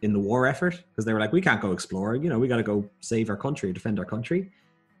ship in the war effort, because they were like, we can't go explore, we got to go save our country, defend our country.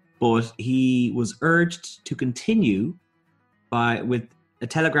 But he was urged to continue with a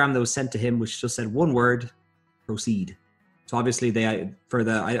telegram that was sent to him, which just said one word, proceed. So obviously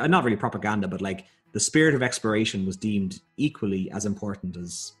not really propaganda, but like the spirit of exploration was deemed equally as important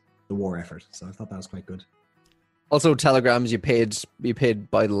as the war effort. So I thought that was quite good. Also, telegrams, you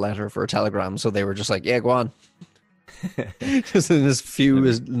paid by the letter for a telegram, so they were just like, yeah, go on. Just in as few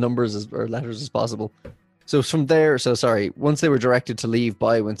numbers or letters as possible. So from there, once they were directed to leave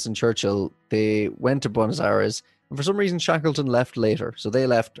by Winston Churchill, they went to Buenos Aires. And for some reason, Shackleton left later. So they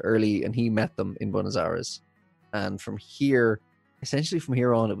left early and he met them in Buenos Aires. And from here, essentially from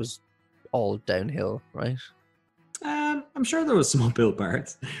here on, it was all downhill, right? I'm sure there was some uphill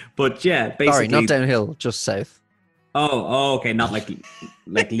parts. But yeah, basically... Sorry, not downhill, just south. Oh, okay. Not like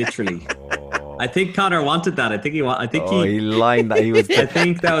literally. I think Connor wanted that. He lined that. He was. I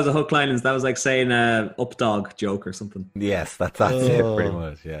think that was a hook line, and that was like saying a up dog joke or something. Yes, that's it, pretty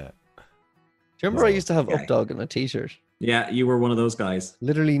much. Yeah. Do you remember I used to have up dog on a t-shirt? Yeah, you were one of those guys.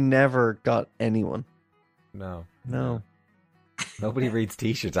 Literally never got anyone. No. Nobody reads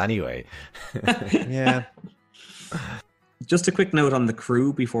t-shirts anyway. Yeah. Just a quick note on the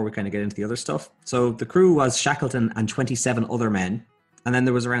crew before we kind of get into the other stuff. So the crew was Shackleton and 27 other men. And then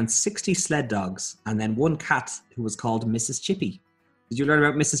there was around 60 sled dogs. And then one cat who was called Mrs. Chippy. Did you learn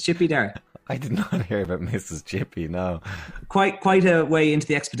about Mrs. Chippy there? I did not hear about Mrs. Chippy, no. Quite a way into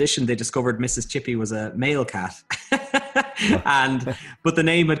the expedition, they discovered Mrs. Chippy was a male cat. But the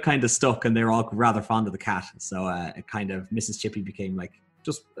name had kind of stuck and they were all rather fond of the cat. So it kind of, Mrs. Chippy became like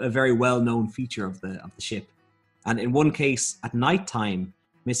just a very well-known feature of the ship. And in one case, at night time,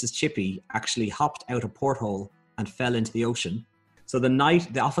 Mrs. Chippy actually hopped out a porthole and fell into the ocean. So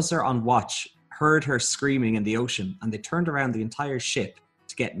the officer on watch heard her screaming in the ocean, and they turned around the entire ship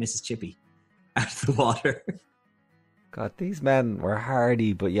to get Mrs. Chippy out of the water. God, these men were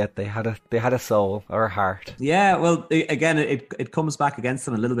hardy, but yet they had a soul or a heart. Yeah, well, again, it comes back against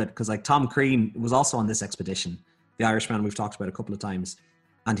them a little bit because like Tom Crean was also on this expedition, the Irishman we've talked about a couple of times.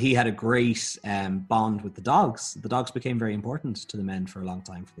 And he had a great bond with the dogs. The dogs became very important to the men for a long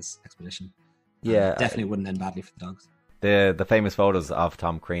time for this expedition. Yeah, definitely wouldn't end badly for the dogs. The famous photos of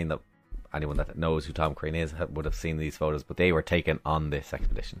Tom Crean, that anyone that knows who Tom Crean is would have seen these photos, but they were taken on this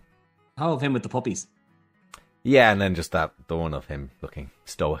expedition. Oh, of him with the puppies. Yeah, and then just the one of him looking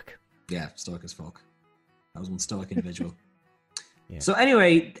stoic. Yeah, stoic as fuck. That was one stoic individual. Yeah. So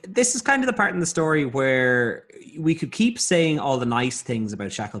anyway, this is kind of the part in the story where we could keep saying all the nice things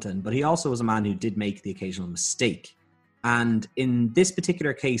about Shackleton, but he also was a man who did make the occasional mistake. And in this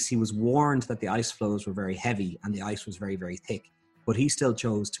particular case, he was warned that the ice floes were very heavy and the ice was very, very thick, but he still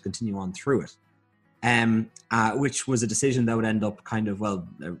chose to continue on through it, which was a decision that would end up kind of,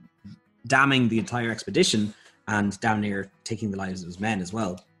 damning the entire expedition and down near taking the lives of his men as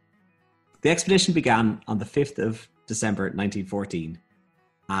well. The expedition began on the 5th of December 1914,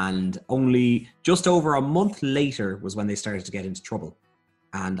 and only just over a month later was when they started to get into trouble.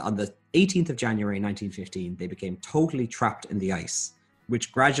 And on the 18th of January 1915, they became totally trapped in the ice,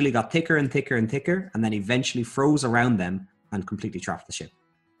 which gradually got thicker and thicker and thicker, and then eventually froze around them and completely trapped the ship.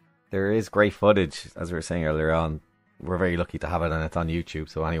 There is great footage, as we were saying earlier on. We're very lucky to have it, and it's on YouTube,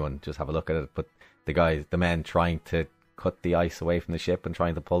 so anyone just have a look at it. But the men trying to cut the ice away from the ship and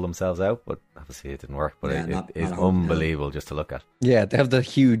trying to pull themselves out, but obviously it didn't work. But it is unbelievable just to look at. Yeah, they have the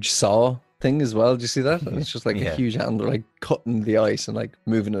huge saw thing as well. Do you see that? And it's just like a huge hand, like cutting the ice and like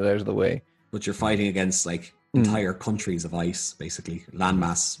moving it out of the way. But you're fighting against like entire countries of ice, basically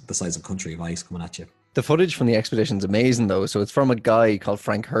landmass the size of a country of ice coming at you. The footage from the expedition is amazing though. So it's from a guy called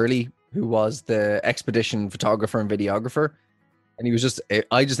Frank Hurley, who was the expedition photographer and videographer. And he was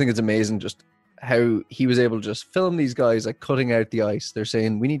I just think it's amazing just how he was able to just film these guys like cutting out the ice. They're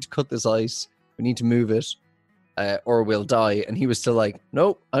saying, we need to cut this ice, we need to move it, or we'll die. And he was still like,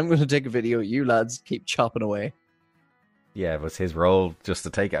 nope, I'm going to take a video. You lads keep chopping away. Yeah, it was his role just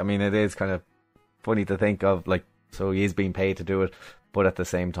to take it. I mean, it is kind of funny to think of, like, so he is being paid to do it, but at the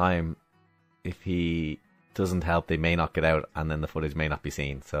same time, if he doesn't help, they may not get out, and then the footage may not be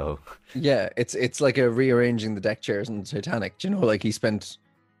seen. So yeah, it's like a rearranging the deck chairs in the Titanic. Do you know, like he spent,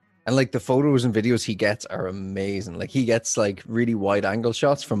 and like the photos and videos he gets are amazing. Like he gets like really wide angle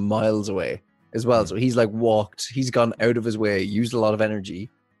shots from miles away as well. So he's like he's gone out of his way, used a lot of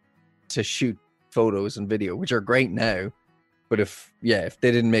energy to shoot photos and video, which are great now. But if they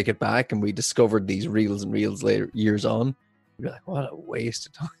didn't make it back and we discovered these reels and reels later, years on, we'd be like, what a waste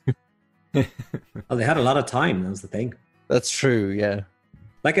of time. Well, they had a lot of time. That was the thing. That's true, yeah.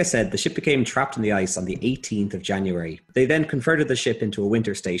 Like I said, the ship became trapped in the ice on the 18th of January. They then converted the ship into a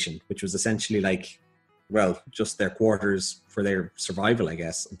winter station, which was essentially like, well, just their quarters for their survival, I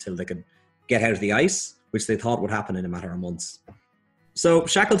guess, until they could get out of the ice, which they thought would happen in a matter of months. So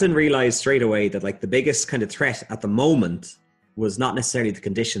Shackleton realized straight away that like the biggest kind of threat at the moment was not necessarily the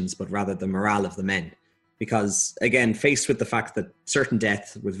conditions, but rather the morale of the men. Because again, faced with the fact that certain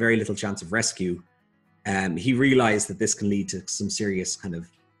death with very little chance of rescue, he realized that this can lead to some serious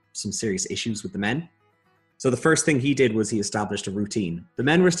issues with the men. So the first thing he did was he established a routine. The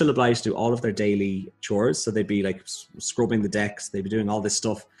men were still obliged to do all of their daily chores. So they'd be like scrubbing the decks. They'd be doing all this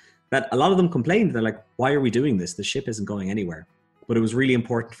stuff that a lot of them complained. They're like, why are we doing this? The ship isn't going anywhere. But it was really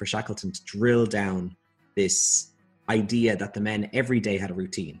important for Shackleton to drill down this idea that the men every day had a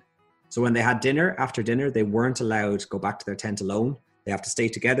routine. So when they had dinner, after dinner, they weren't allowed to go back to their tent alone. They have to stay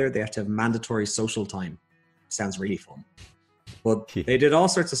together. They have to have mandatory social time. Sounds really fun. But they did all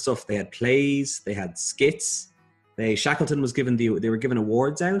sorts of stuff. They had plays, they had skits. Shackleton was given they were given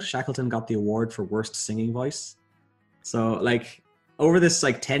awards out. Shackleton got the award for worst singing voice. So like over this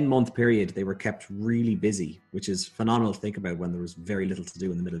like 10-month period, they were kept really busy, which is phenomenal to think about when there was very little to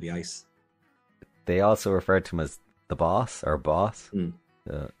do in the middle of the ice. They also referred to him as the boss or boss. Mm.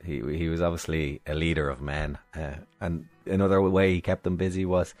 He was obviously a leader of men, and another way he kept them busy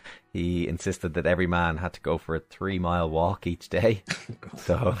was he insisted that every man had to go for a 3-mile walk each day.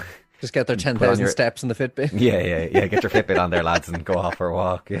 So just get their 10,000 steps in the Fitbit. Yeah. Get your Fitbit on there, lads, and go off for a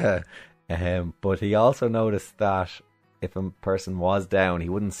walk. Yeah. But he also noticed that if a person was down, he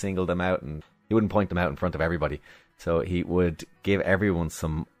wouldn't single them out and he wouldn't point them out in front of everybody. So he would give everyone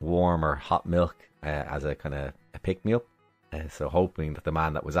some warm or hot milk as a kind of a pick-me-up. So hoping that the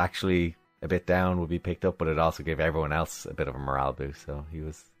man that was actually a bit down would be picked up, but it also gave everyone else a bit of a morale boost. So he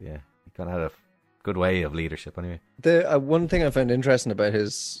kind of had a good way of leadership anyway. The one thing I found interesting about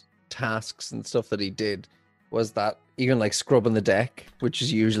his tasks and stuff that he did was that even like scrubbing the deck, which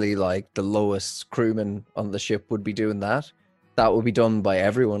is usually like the lowest crewman on the ship would be doing that would be done by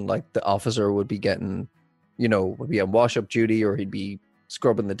everyone. Like the officer would be getting, would be on wash-up duty, or he'd be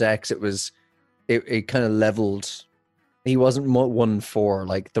scrubbing the decks. It kind of leveled. He wasn't one for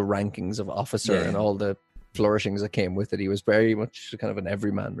like the rankings of officer and all the flourishings that came with it. He was very much kind of an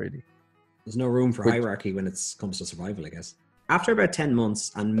everyman, really. There's no room for hierarchy when it comes to survival, I guess. After about 10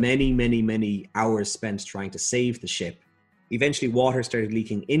 months and many, many, many hours spent trying to save the ship, eventually water started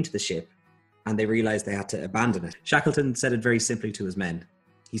leaking into the ship and they realized they had to abandon it. Shackleton said it very simply to his men.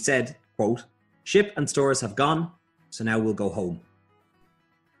 He said, quote, "Ship and stores have gone, so now we'll go home."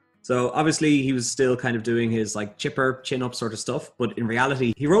 So obviously he was still kind of doing his like chipper, chin up sort of stuff. But in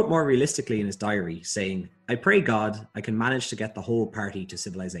reality, he wrote more realistically in his diary saying, "I pray God I can manage to get the whole party to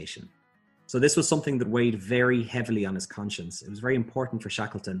civilization." So this was something that weighed very heavily on his conscience. It was very important for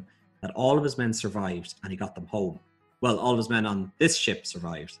Shackleton that all of his men survived and he got them home. Well, all of his men on this ship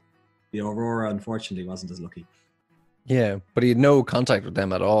survived. The Aurora, unfortunately, wasn't as lucky. Yeah, but he had no contact with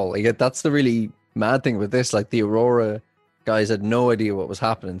them at all. Like, that's the really mad thing with this. Like the Aurora guys had no idea what was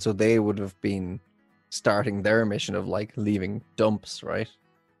happening, so they would have been starting their mission of like leaving dumps, right?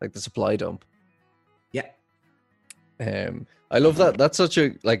 Like the supply dump. Yeah. I love that. That's such a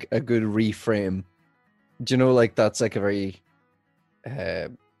good reframe. Do you know, like that's like a very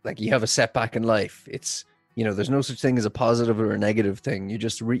like you have a setback in life. It's there's no such thing as a positive or a negative thing. You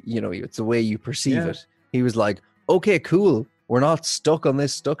just it's the way you perceive it. He was like, okay, cool. We're not stuck on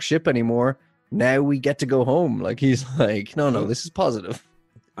this stuck ship anymore. Now we get to go home. Like he's like, no, this is positive.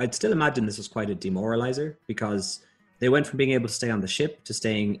 I'd still imagine this was quite a demoralizer because they went from being able to stay on the ship to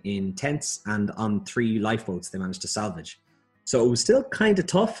staying in tents and on 3 lifeboats they managed to salvage. So it was still kind of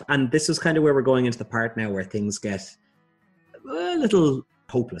tough. And this is kind of where we're going into the part now where things get a little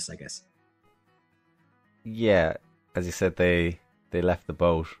hopeless, I guess. Yeah, as you said, they left the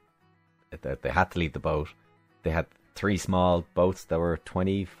boat. They had to leave the boat. They had 3 small boats that were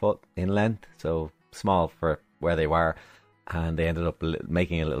 20 foot in length, so small for where they were, and they ended up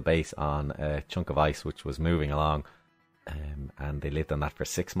making a little base on a chunk of ice which was moving along, and they lived on that for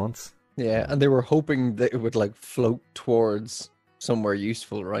 6 months. Yeah, and they were hoping that it would like float towards somewhere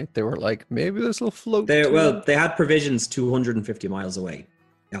useful, right? They were like, maybe this will float. They had provisions 250 miles away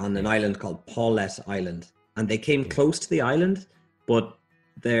on an island called Paulette Island, and they came close to the island, but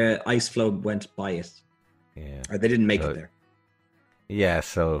their ice floe went by it. Yeah, or they didn't make it there. Yeah,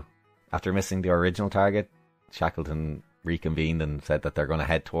 so after missing the original target, Shackleton reconvened and said that they're going to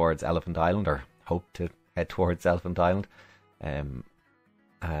head towards Elephant Island, or hope to head towards Elephant Island. And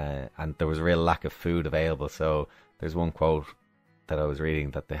there was a real lack of food available. So there's one quote that I was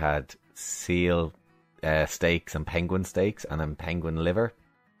reading that they had seal steaks and penguin steaks and then penguin liver.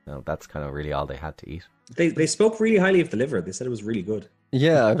 No, that's kind of really all they had to eat. They spoke really highly of the liver. They said it was really good.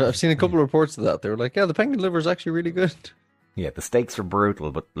 Yeah, I've seen a couple of reports of that. They were like, yeah, the penguin liver is actually really good. Yeah, the steaks were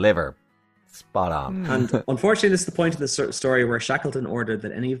brutal, but liver, spot on. And unfortunately, this is the point of the story where Shackleton ordered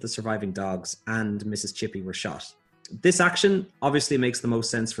that any of the surviving dogs and Mrs. Chippy were shot. This action obviously makes the most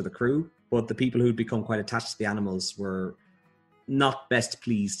sense for the crew, but the people who'd become quite attached to the animals were not best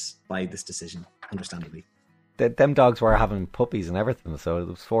pleased by this decision, understandably. Them dogs were having puppies and everything, so it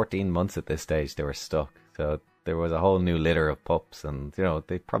was 14 months at this stage they were stuck. So there was a whole new litter of pups, and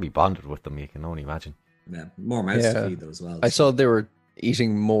they probably bonded with them. You can only imagine. Yeah, more mouths to feed though as well. I saw they were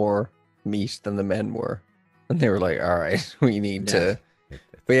eating more meat than the men were, and they were like, "All right, we need to."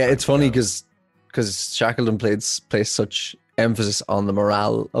 But yeah, it's funny because Shackleton placed such emphasis on the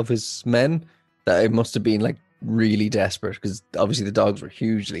morale of his men that it must have been like really desperate, because obviously the dogs were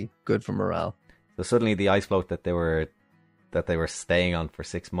hugely good for morale. So suddenly the ice float that they were staying on for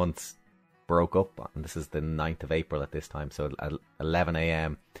 6 months broke up, and this is the 9th of April at this time. So at 11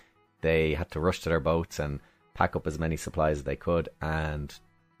 a.m. they had to rush to their boats and pack up as many supplies as they could and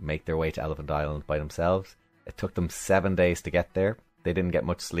make their way to Elephant Island by themselves. It took them 7 days to get there. They didn't get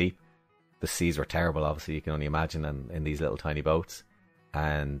much sleep. The seas were terrible, obviously, you can only imagine, in these little tiny boats.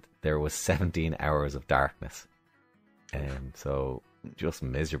 And there was 17 hours of darkness. So just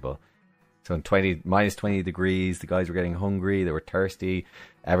miserable. So in minus 20 degrees, the guys were getting hungry, they were thirsty,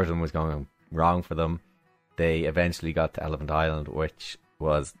 everything was going wrong for them. They eventually got to Elephant Island, which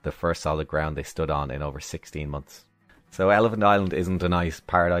was the first solid ground they stood on in over 16 months. So Elephant Island isn't a nice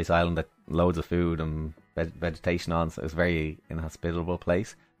paradise island that loads of food and vegetation on, so it's a very inhospitable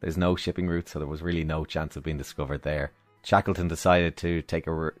place. There's no shipping route, so there was really no chance of being discovered there. Shackleton decided to take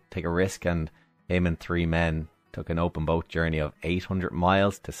a risk, and him and 3 men took an open boat journey of 800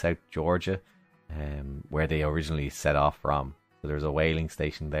 miles to South Georgia, where they originally set off from. So there's a whaling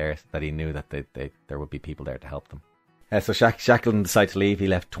station there that he knew that there would be people there to help them. So Shackleton decided to leave. He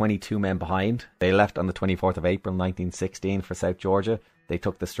left 22 men behind. They left on the 24th of April 1916 for South Georgia. They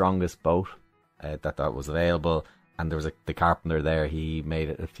took the strongest boat that was available, and there was the carpenter there. He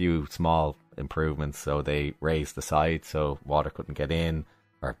made a few small improvements, so they raised the side so water couldn't get in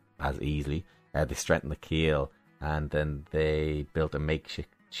or as easily. They strengthened the keel, and then they built a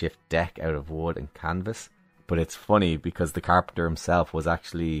makeshift deck out of wood and canvas. But it's funny because the carpenter himself was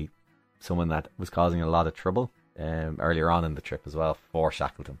actually someone that was causing a lot of trouble earlier on in the trip as well for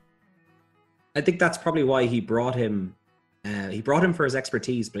Shackleton. I think that's probably why he brought him. He brought him for his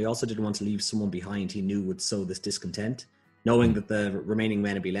expertise, but he also didn't want to leave someone behind he knew would sow this discontent, knowing that the remaining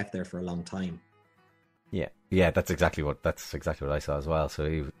men would be left there for a long time. Yeah, that's exactly what I saw as well. So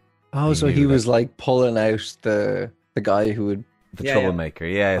he was like pulling out the guy who would troublemaker.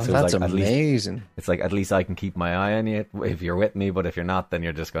 Yeah, so that's like, amazing. It's like, at least I can keep my eye on you if you're with me, but if you're not, then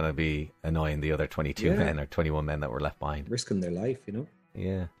you're just going to be annoying the other 22 men or 21 men that were left behind, risking their life.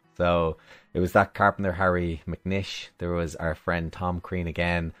 Yeah. So it was that carpenter, Harry McNish. There was our friend Tom Crean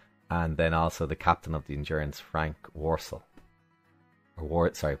again, and then also the captain of the Endurance, Frank Worsley.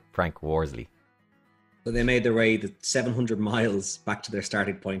 So they made their way the 700 miles back to their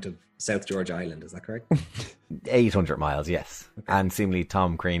starting point of South Georgia Island. Is that correct? 800 miles, yes. Okay. And seemingly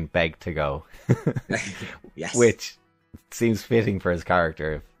Tom Crean begged to go. Yes. Which seems fitting for his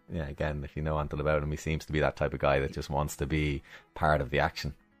character. Again, if you know anything about him, he seems to be that type of guy that just wants to be part of the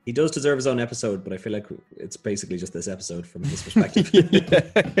action. He does deserve his own episode, but I feel like it's basically just this episode from his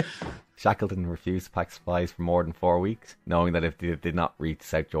perspective. Shackleton refused to pack supplies for more than 4 weeks, knowing that if they did not reach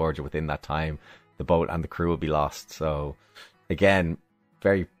South Georgia within that time, the boat and the crew would be lost. So, again,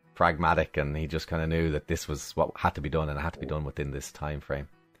 very pragmatic, and he just kind of knew that this was what had to be done, and it had to be done within this time frame.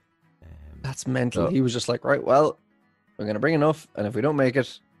 That's mental. He was just like, right, well, we're going to bring enough, and if we don't make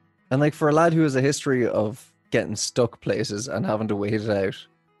it... And like for a lad who has a history of getting stuck places and having to wait it out,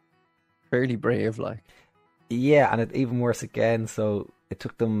 fairly brave, like. Yeah, and it even worse again. So it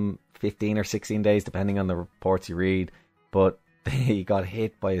took them 15 or 16 days, depending on the reports you read, but they got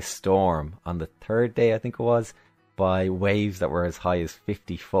hit by a storm on the 3rd day, I think it was, by waves that were as high as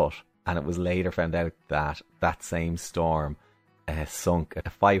 50 foot. And it was later found out that that same storm sunk a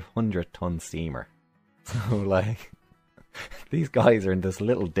 500-ton steamer. So, like, these guys are in this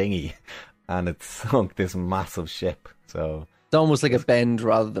little dinghy, and it sunk this massive ship. So it's almost like a bend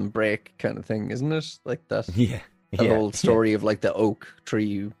rather than break kind of thing, isn't it? Like that. Yeah. The whole story of like the oak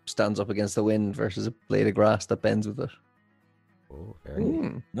tree who stands up against the wind versus a blade of grass that bends with it. Oh, very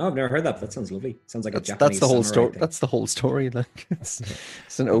No, I've never heard that, but that sounds lovely. Sounds like a Japanese. That's the whole story. Thing. That's the whole story. Like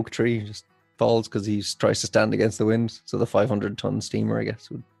it's an oak tree, just falls because he tries to stand against the wind. So the 500-ton steamer, I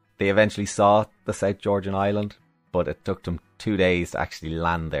guess, would. They eventually saw the South Georgian island, but it took them 2 days to actually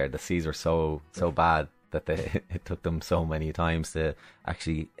land there. The seas were so bad that it took them so many times to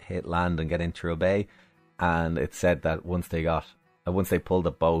actually hit land and get into a bay. And it said that once they pulled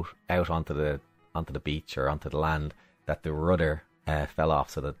the boat out onto the beach or onto the land, that the rudder fell off,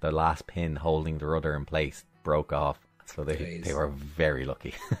 so that the last pin holding the rudder in place broke off. So they were very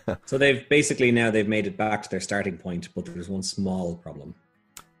lucky. So they've made it back to their starting point, but there's one small problem.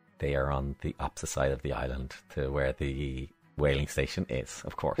 They are on the opposite side of the island to where the whaling station is,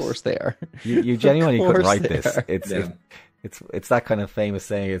 of course. Of course they are. You genuinely Of couldn't course write they this. are. It's that kind of famous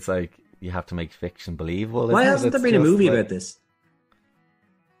saying. It's like you have to make fiction believable. Why hasn't there been a movie about this?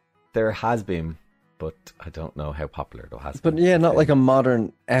 There has been, but I don't know how popular it has But been. yeah, not like a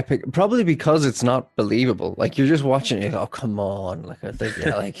modern epic. Probably because it's not believable. Like you're just watching it. Oh, come on! Like I think,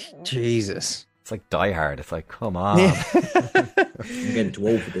 yeah, like Jesus. It's like Die Hard. It's like, come on. Yeah. I'm getting too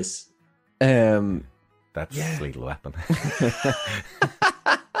old for this. That's Lethal Weapon.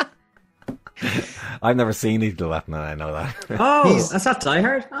 I've never seen Lethal Weapon, and I know that. Oh, that's not Die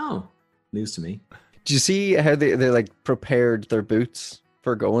Hard? Oh, news to me. Do you see how they like prepared their boots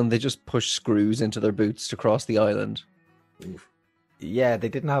for going? They just pushed screws into their boots to cross the island. Oof. Yeah, they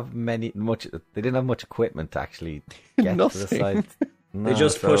didn't have much equipment to actually get to the site. No, They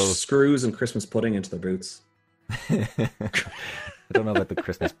just pushed screws and Christmas pudding into their boots. I don't know about the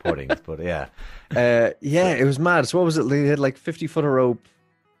Christmas puddings, but yeah. Yeah, it was mad. So what was it? They had like 50-foot of rope,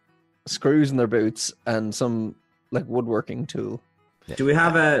 screws in their boots, and some like woodworking tool. Yeah. Do you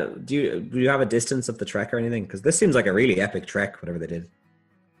have a distance of the trek or anything? Because this seems like a really epic trek, whatever they did.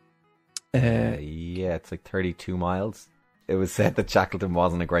 Yeah, it's like 32 miles. It was said that Shackleton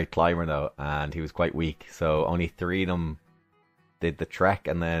wasn't a great climber though, and he was quite weak. So only 3 of them did the trek,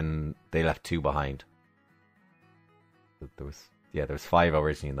 and then they left 2 behind. There was 5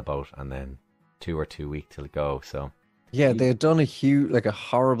 originally in the boat, and then 2 were too weak to go. So Yeah, they had done a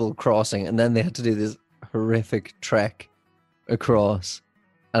horrible crossing, and then they had to do this horrific trek across.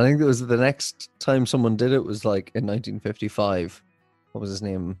 I think it was the next time someone did it was like in 1955. What was his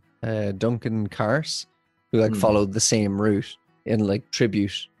name? Duncan Carse, who followed the same route in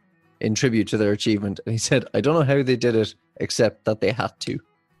tribute to their achievement. And he said, I don't know how they did it, except that they had to.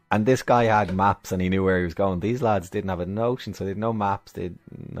 And this guy had maps and he knew where he was going. These lads didn't have a notion, so they had no maps, they had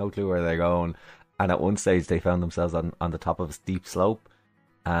no clue where they're going. And at one stage they found themselves on the top of a steep slope,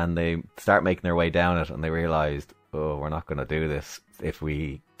 and they start making their way down it, and they realised, oh, we're not going to do this. If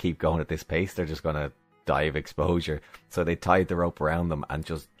we keep going at this pace, they're just going to die of exposure. So they tied the rope around them and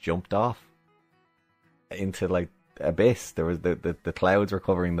just jumped off into like abyss. There was the clouds were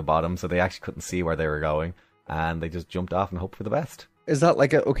covering the bottom, so they actually couldn't see where they were going, and they just jumped off and hoped for the best. Is that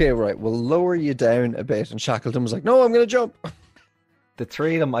like okay, right, we'll lower you down a bit? And Shackleton was like, no, I'm going to jump.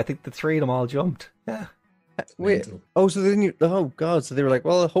 I think the 3 of them all jumped. Yeah. Wait. Oh, so they didn't. Oh God. So they were like,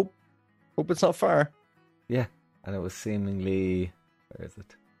 well, I hope it's not far. Yeah, and it was seemingly. Where is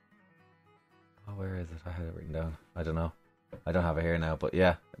it? Oh, where is it? I had it written down. I don't know. I don't have it here now, but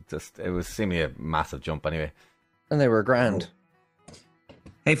yeah, it was seemingly a massive jump anyway. And they were grand.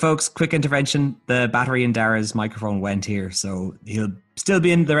 Hey folks, quick intervention. The battery in Dara's microphone went here, so he'll still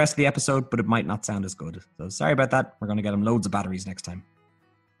be in the rest of the episode, but it might not sound as good. So sorry about that. We're going to get him loads of batteries next time.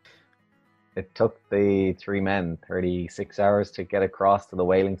 It took the 3 men 36 hours to get across to the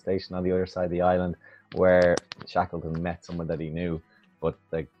whaling station on the other side of the island, where Shackleton met someone that he knew, but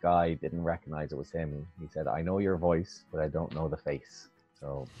the guy didn't recognize it was him. He said, I know your voice, but I don't know the face.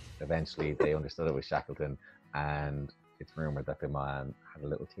 So eventually they understood it was Shackleton, and it's rumored that the man had a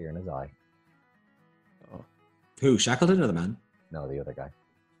little tear in his eye. Oh. Who, Shackleton or the man? No, the other guy.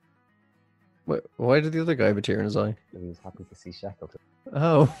 Wait, why did the other guy have a tear in his eye? He was happy to see Shackleton.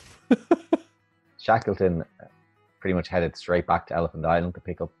 Oh. Shackleton pretty much headed straight back to Elephant Island to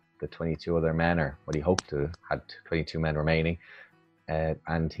pick up the 22 other men, or what he hoped to had 22 men remaining.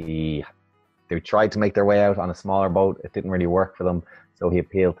 And they tried to make their way out on a smaller boat. It didn't really work for them, so he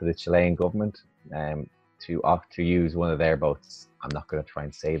appealed to the Chilean government to use one of their boats. I'm not going to try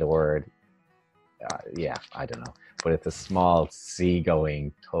and say the word. I don't know, but it's a small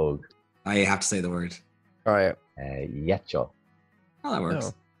seagoing tug. I have to say the word. All right. Yecho. Oh, that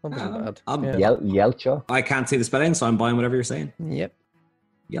works. No, that wasn't bad. Yelcho. I can't see the spelling, so I'm buying whatever you're saying. Yep.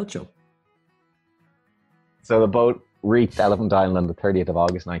 Yelcho. So the boat reached Elephant Island on the 30th of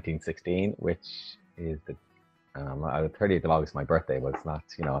August 1916, which is the 30th of August is my birthday, but it's not,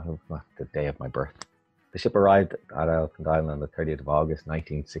 not the day of my birth. The ship arrived at Elephant Island on the 30th of August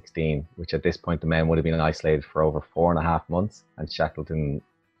 1916, which at this point the men would have been isolated for over 4.5 months, and Shackleton,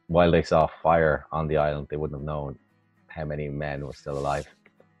 while they saw fire on the island, they wouldn't have known how many men were still alive.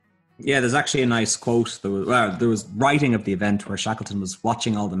 Yeah, there's actually a nice quote. There was writing of the event where Shackleton was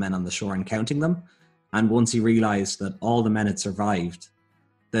watching all the men on the shore and counting them. And once he realized that all the men had survived,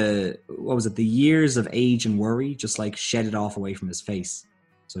 the years of age and worry just like shedded off away from his face.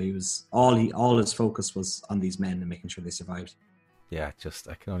 So he was all his focus was on these men and making sure they survived. Yeah,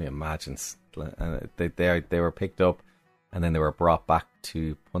 I can only imagine. They were picked up, and then they were brought back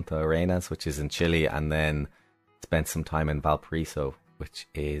to Punta Arenas, which is in Chile, and then spent some time in Valparaiso, which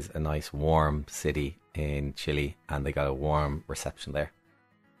is a nice warm city in Chile, and they got a warm reception there.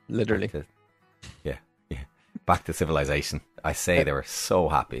 Literally. Yeah. Back to civilization. I say they were so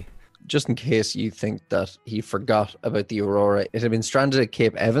happy. Just in case you think that he forgot about the Aurora, it had been stranded at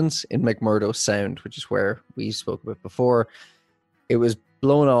Cape Evans in McMurdo Sound, which is where we spoke about before. It was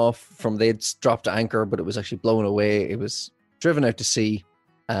blown off they'd dropped anchor, but it was actually blown away. It was driven out to sea,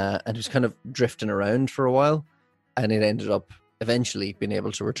 and it was kind of drifting around for a while, and it ended up eventually being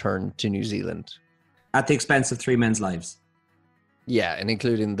able to return to New Zealand. At the expense of 3 men's lives. Yeah, and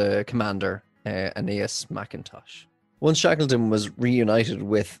including the commander, Aeneas McIntosh. Once Shackleton was reunited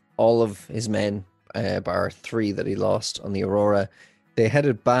with all of his men, bar 3 that he lost on the Aurora, they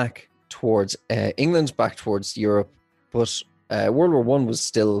headed back towards England, back towards Europe, but World War I was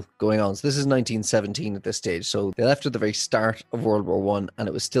still going on. So this is 1917 at this stage. So they left at the very start of World War I, and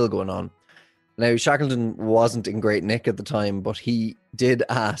it was still going on. Now, Shackleton wasn't in great nick at the time, but he did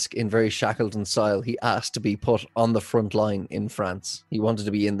ask, in very Shackleton style, he asked to be put on the front line in France. He wanted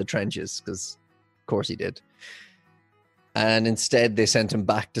to be in the trenches, because of course he did. And instead, they sent him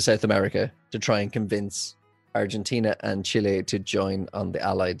back to South America to try and convince Argentina and Chile to join on the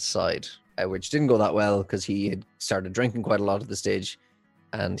Allied side, which didn't go that well because he had started drinking quite a lot at the stage,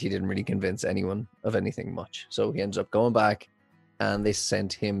 and he didn't really convince anyone of anything much. So he ended up going back, and they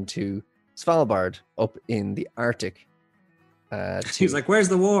sent him to Svalbard up in the Arctic. He's like, "Where's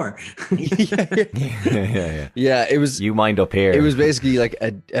the war?" Yeah. It was. You mind up here. It was basically like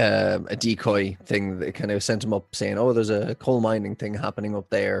a decoy thing that kind of sent him up, saying, "Oh, there's a coal mining thing happening up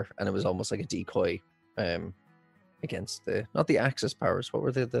there," and it was almost like a decoy against not the Axis powers. What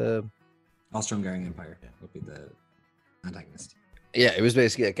were they? The Austro-Hungarian Empire would be the antagonist. Yeah, it was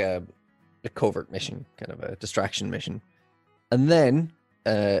basically like a covert mission, kind of a distraction mission, and then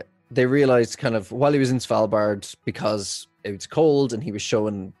they realized, kind of while he was in Svalbard, because it was cold and he was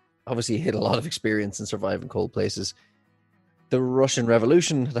showing, obviously he had a lot of experience in surviving cold places. The Russian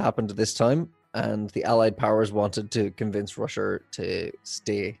Revolution had happened at this time, and the Allied powers wanted to convince Russia to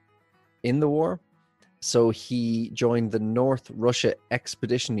stay in the war. So he joined the North Russia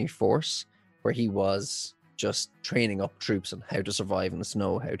Expeditionary Force, where he was just training up troops on how to survive in the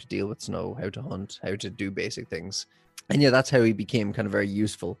snow, how to deal with snow, how to hunt, how to do basic things. And yeah, that's how he became kind of very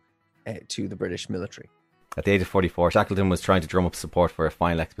useful to the British military. At the age of 44, Shackleton was trying to drum up support for a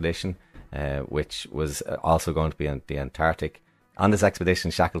final expedition, which was also going to be in the Antarctic. On this expedition,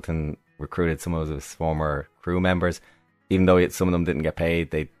 Shackleton recruited some of his former crew members. Even though some of them didn't get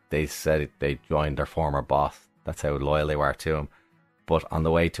paid, they said they joined their former boss. That's how loyal they were to him. But on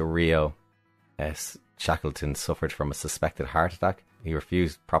the way to Rio, Shackleton suffered from a suspected heart attack. He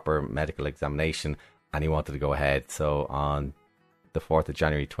refused proper medical examination, and he wanted to go ahead. So on the 4th of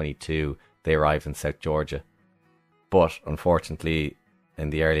January 22, they arrived in South Georgia. But unfortunately, in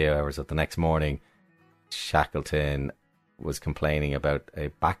the early hours of the next morning, Shackleton was complaining about a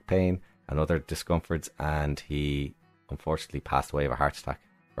back pain and other discomforts, and he unfortunately passed away of a heart attack,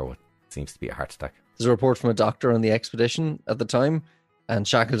 or what seems to be a heart attack. There's a report from a doctor on the expedition at the time, and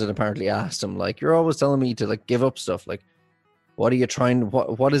Shackleton apparently asked him, like, "You're always telling me to like give up stuff. Like, what are you trying?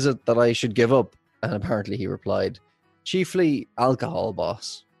 What is it that I should give up?" And apparently he replied, "Chiefly alcohol,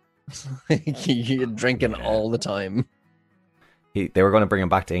 boss." You're drinking all the time. They were going to bring him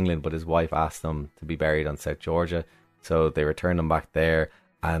back to England, but his wife asked him to be buried on South Georgia, so they returned him back there.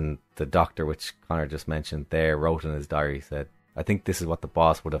 And the doctor, which Connor just mentioned there, wrote in his diary, said, "I think this is what the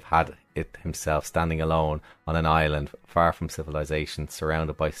boss would have had it himself, standing alone on an island, far from civilization,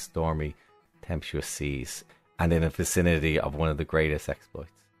 surrounded by stormy, tempestuous seas, and in a vicinity of one of the greatest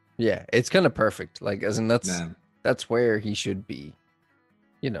exploits." Yeah, it's kind of perfect. Like, as in that's where he should be,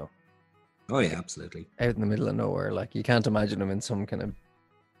 you know. Oh yeah, absolutely. Out in the middle of nowhere. Like, you can't imagine him in some kind of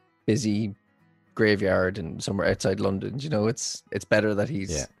busy graveyard and somewhere outside London. You know, it's better that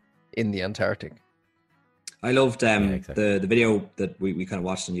he's in the Antarctic. I loved exactly. the video that we kind of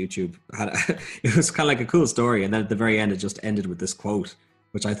watched on YouTube. It was kind of like a cool story, and then at the very end it just ended with this quote,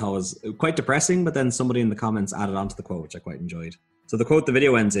 which I thought was quite depressing, but then somebody in the comments added on to the quote, which I quite enjoyed. So the quote the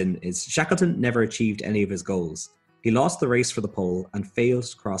video ends in is, "Shackleton never achieved any of his goals. He lost the race for the pole and failed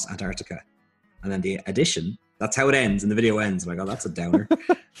to cross Antarctica." And then the addition, that's how it ends, and the video ends. I'm like, oh, that's a downer.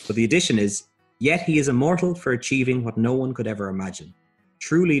 But the addition is, "Yet he is immortal for achieving what no one could ever imagine.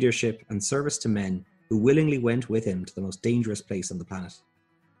 True leadership and service to men who willingly went with him to the most dangerous place on the planet."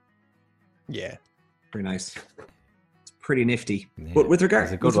 Yeah. Pretty nice. It's pretty nifty. Yeah, but with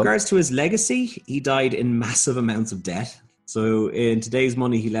regards to his legacy, he died in massive amounts of debt. So in today's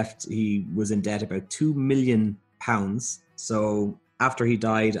money, he was in debt about £2 million. So after he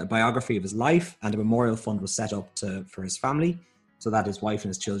died, a biography of his life and a memorial fund was set up for his family. so that his wife and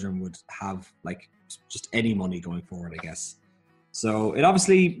his children would have like just any money going forward, I guess. So it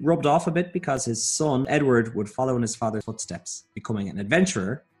obviously rubbed off a bit because his son, Edward, would follow in his father's footsteps, becoming an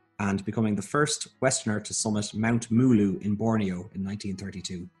adventurer and becoming the first Westerner to summit Mount Mulu in Borneo in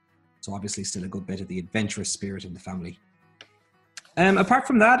 1932. So obviously still a good bit of the adventurous spirit in the family. Apart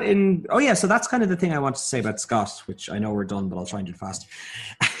from that, so that's kind of the thing I want to say about Scott, which I know we're done, but I'll try and do it fast,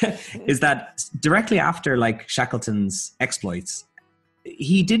 is that directly after like Shackleton's exploits,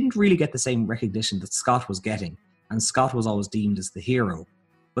 he didn't really get the same recognition that Scott was getting, and Scott was always deemed as the hero.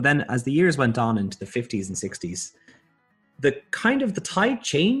 But then as the years went on into the 50s and 60s, the tide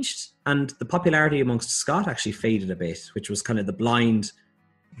changed, and the popularity amongst Scott actually faded a bit, which was kind of the blind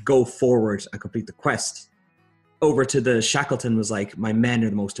go forward and complete the quest, over to the Shackleton was like, my men are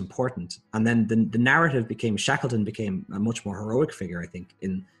the most important. And then the narrative Shackleton became a much more heroic figure, I think,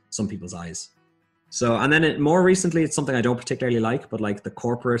 in some people's eyes. So, and then more recently, it's something I don't particularly like, but like the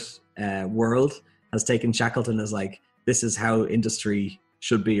corporate world has taken Shackleton as like, this is how industry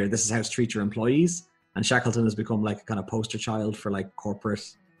should be, or this is how to treat your employees. And Shackleton has become like a kind of poster child for like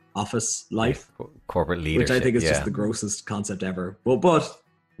corporate office life. Corporate leadership. Which I think is just the grossest concept ever. But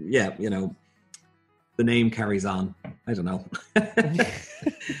yeah, you know, the name carries on. I don't know.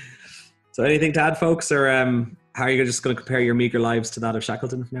 So anything to add, folks, or how are you just going to compare your meager lives to that of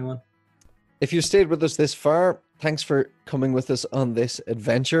Shackleton from now on? If you stayed with us this far, thanks for coming with us on this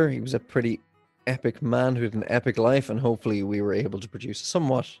adventure. He was a pretty epic man who had an epic life, and hopefully we were able to produce a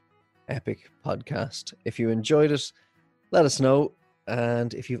somewhat epic podcast. If you enjoyed it, let us know.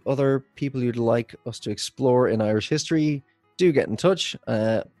 And if you have other people you'd like us to explore in Irish history, do get in touch.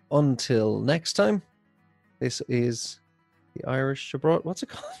 Until next time, this is the Irish Abroad. What's it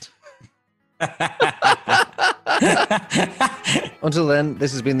called? Until then,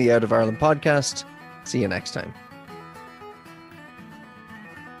 this has been the Out of Ireland podcast. See you next time.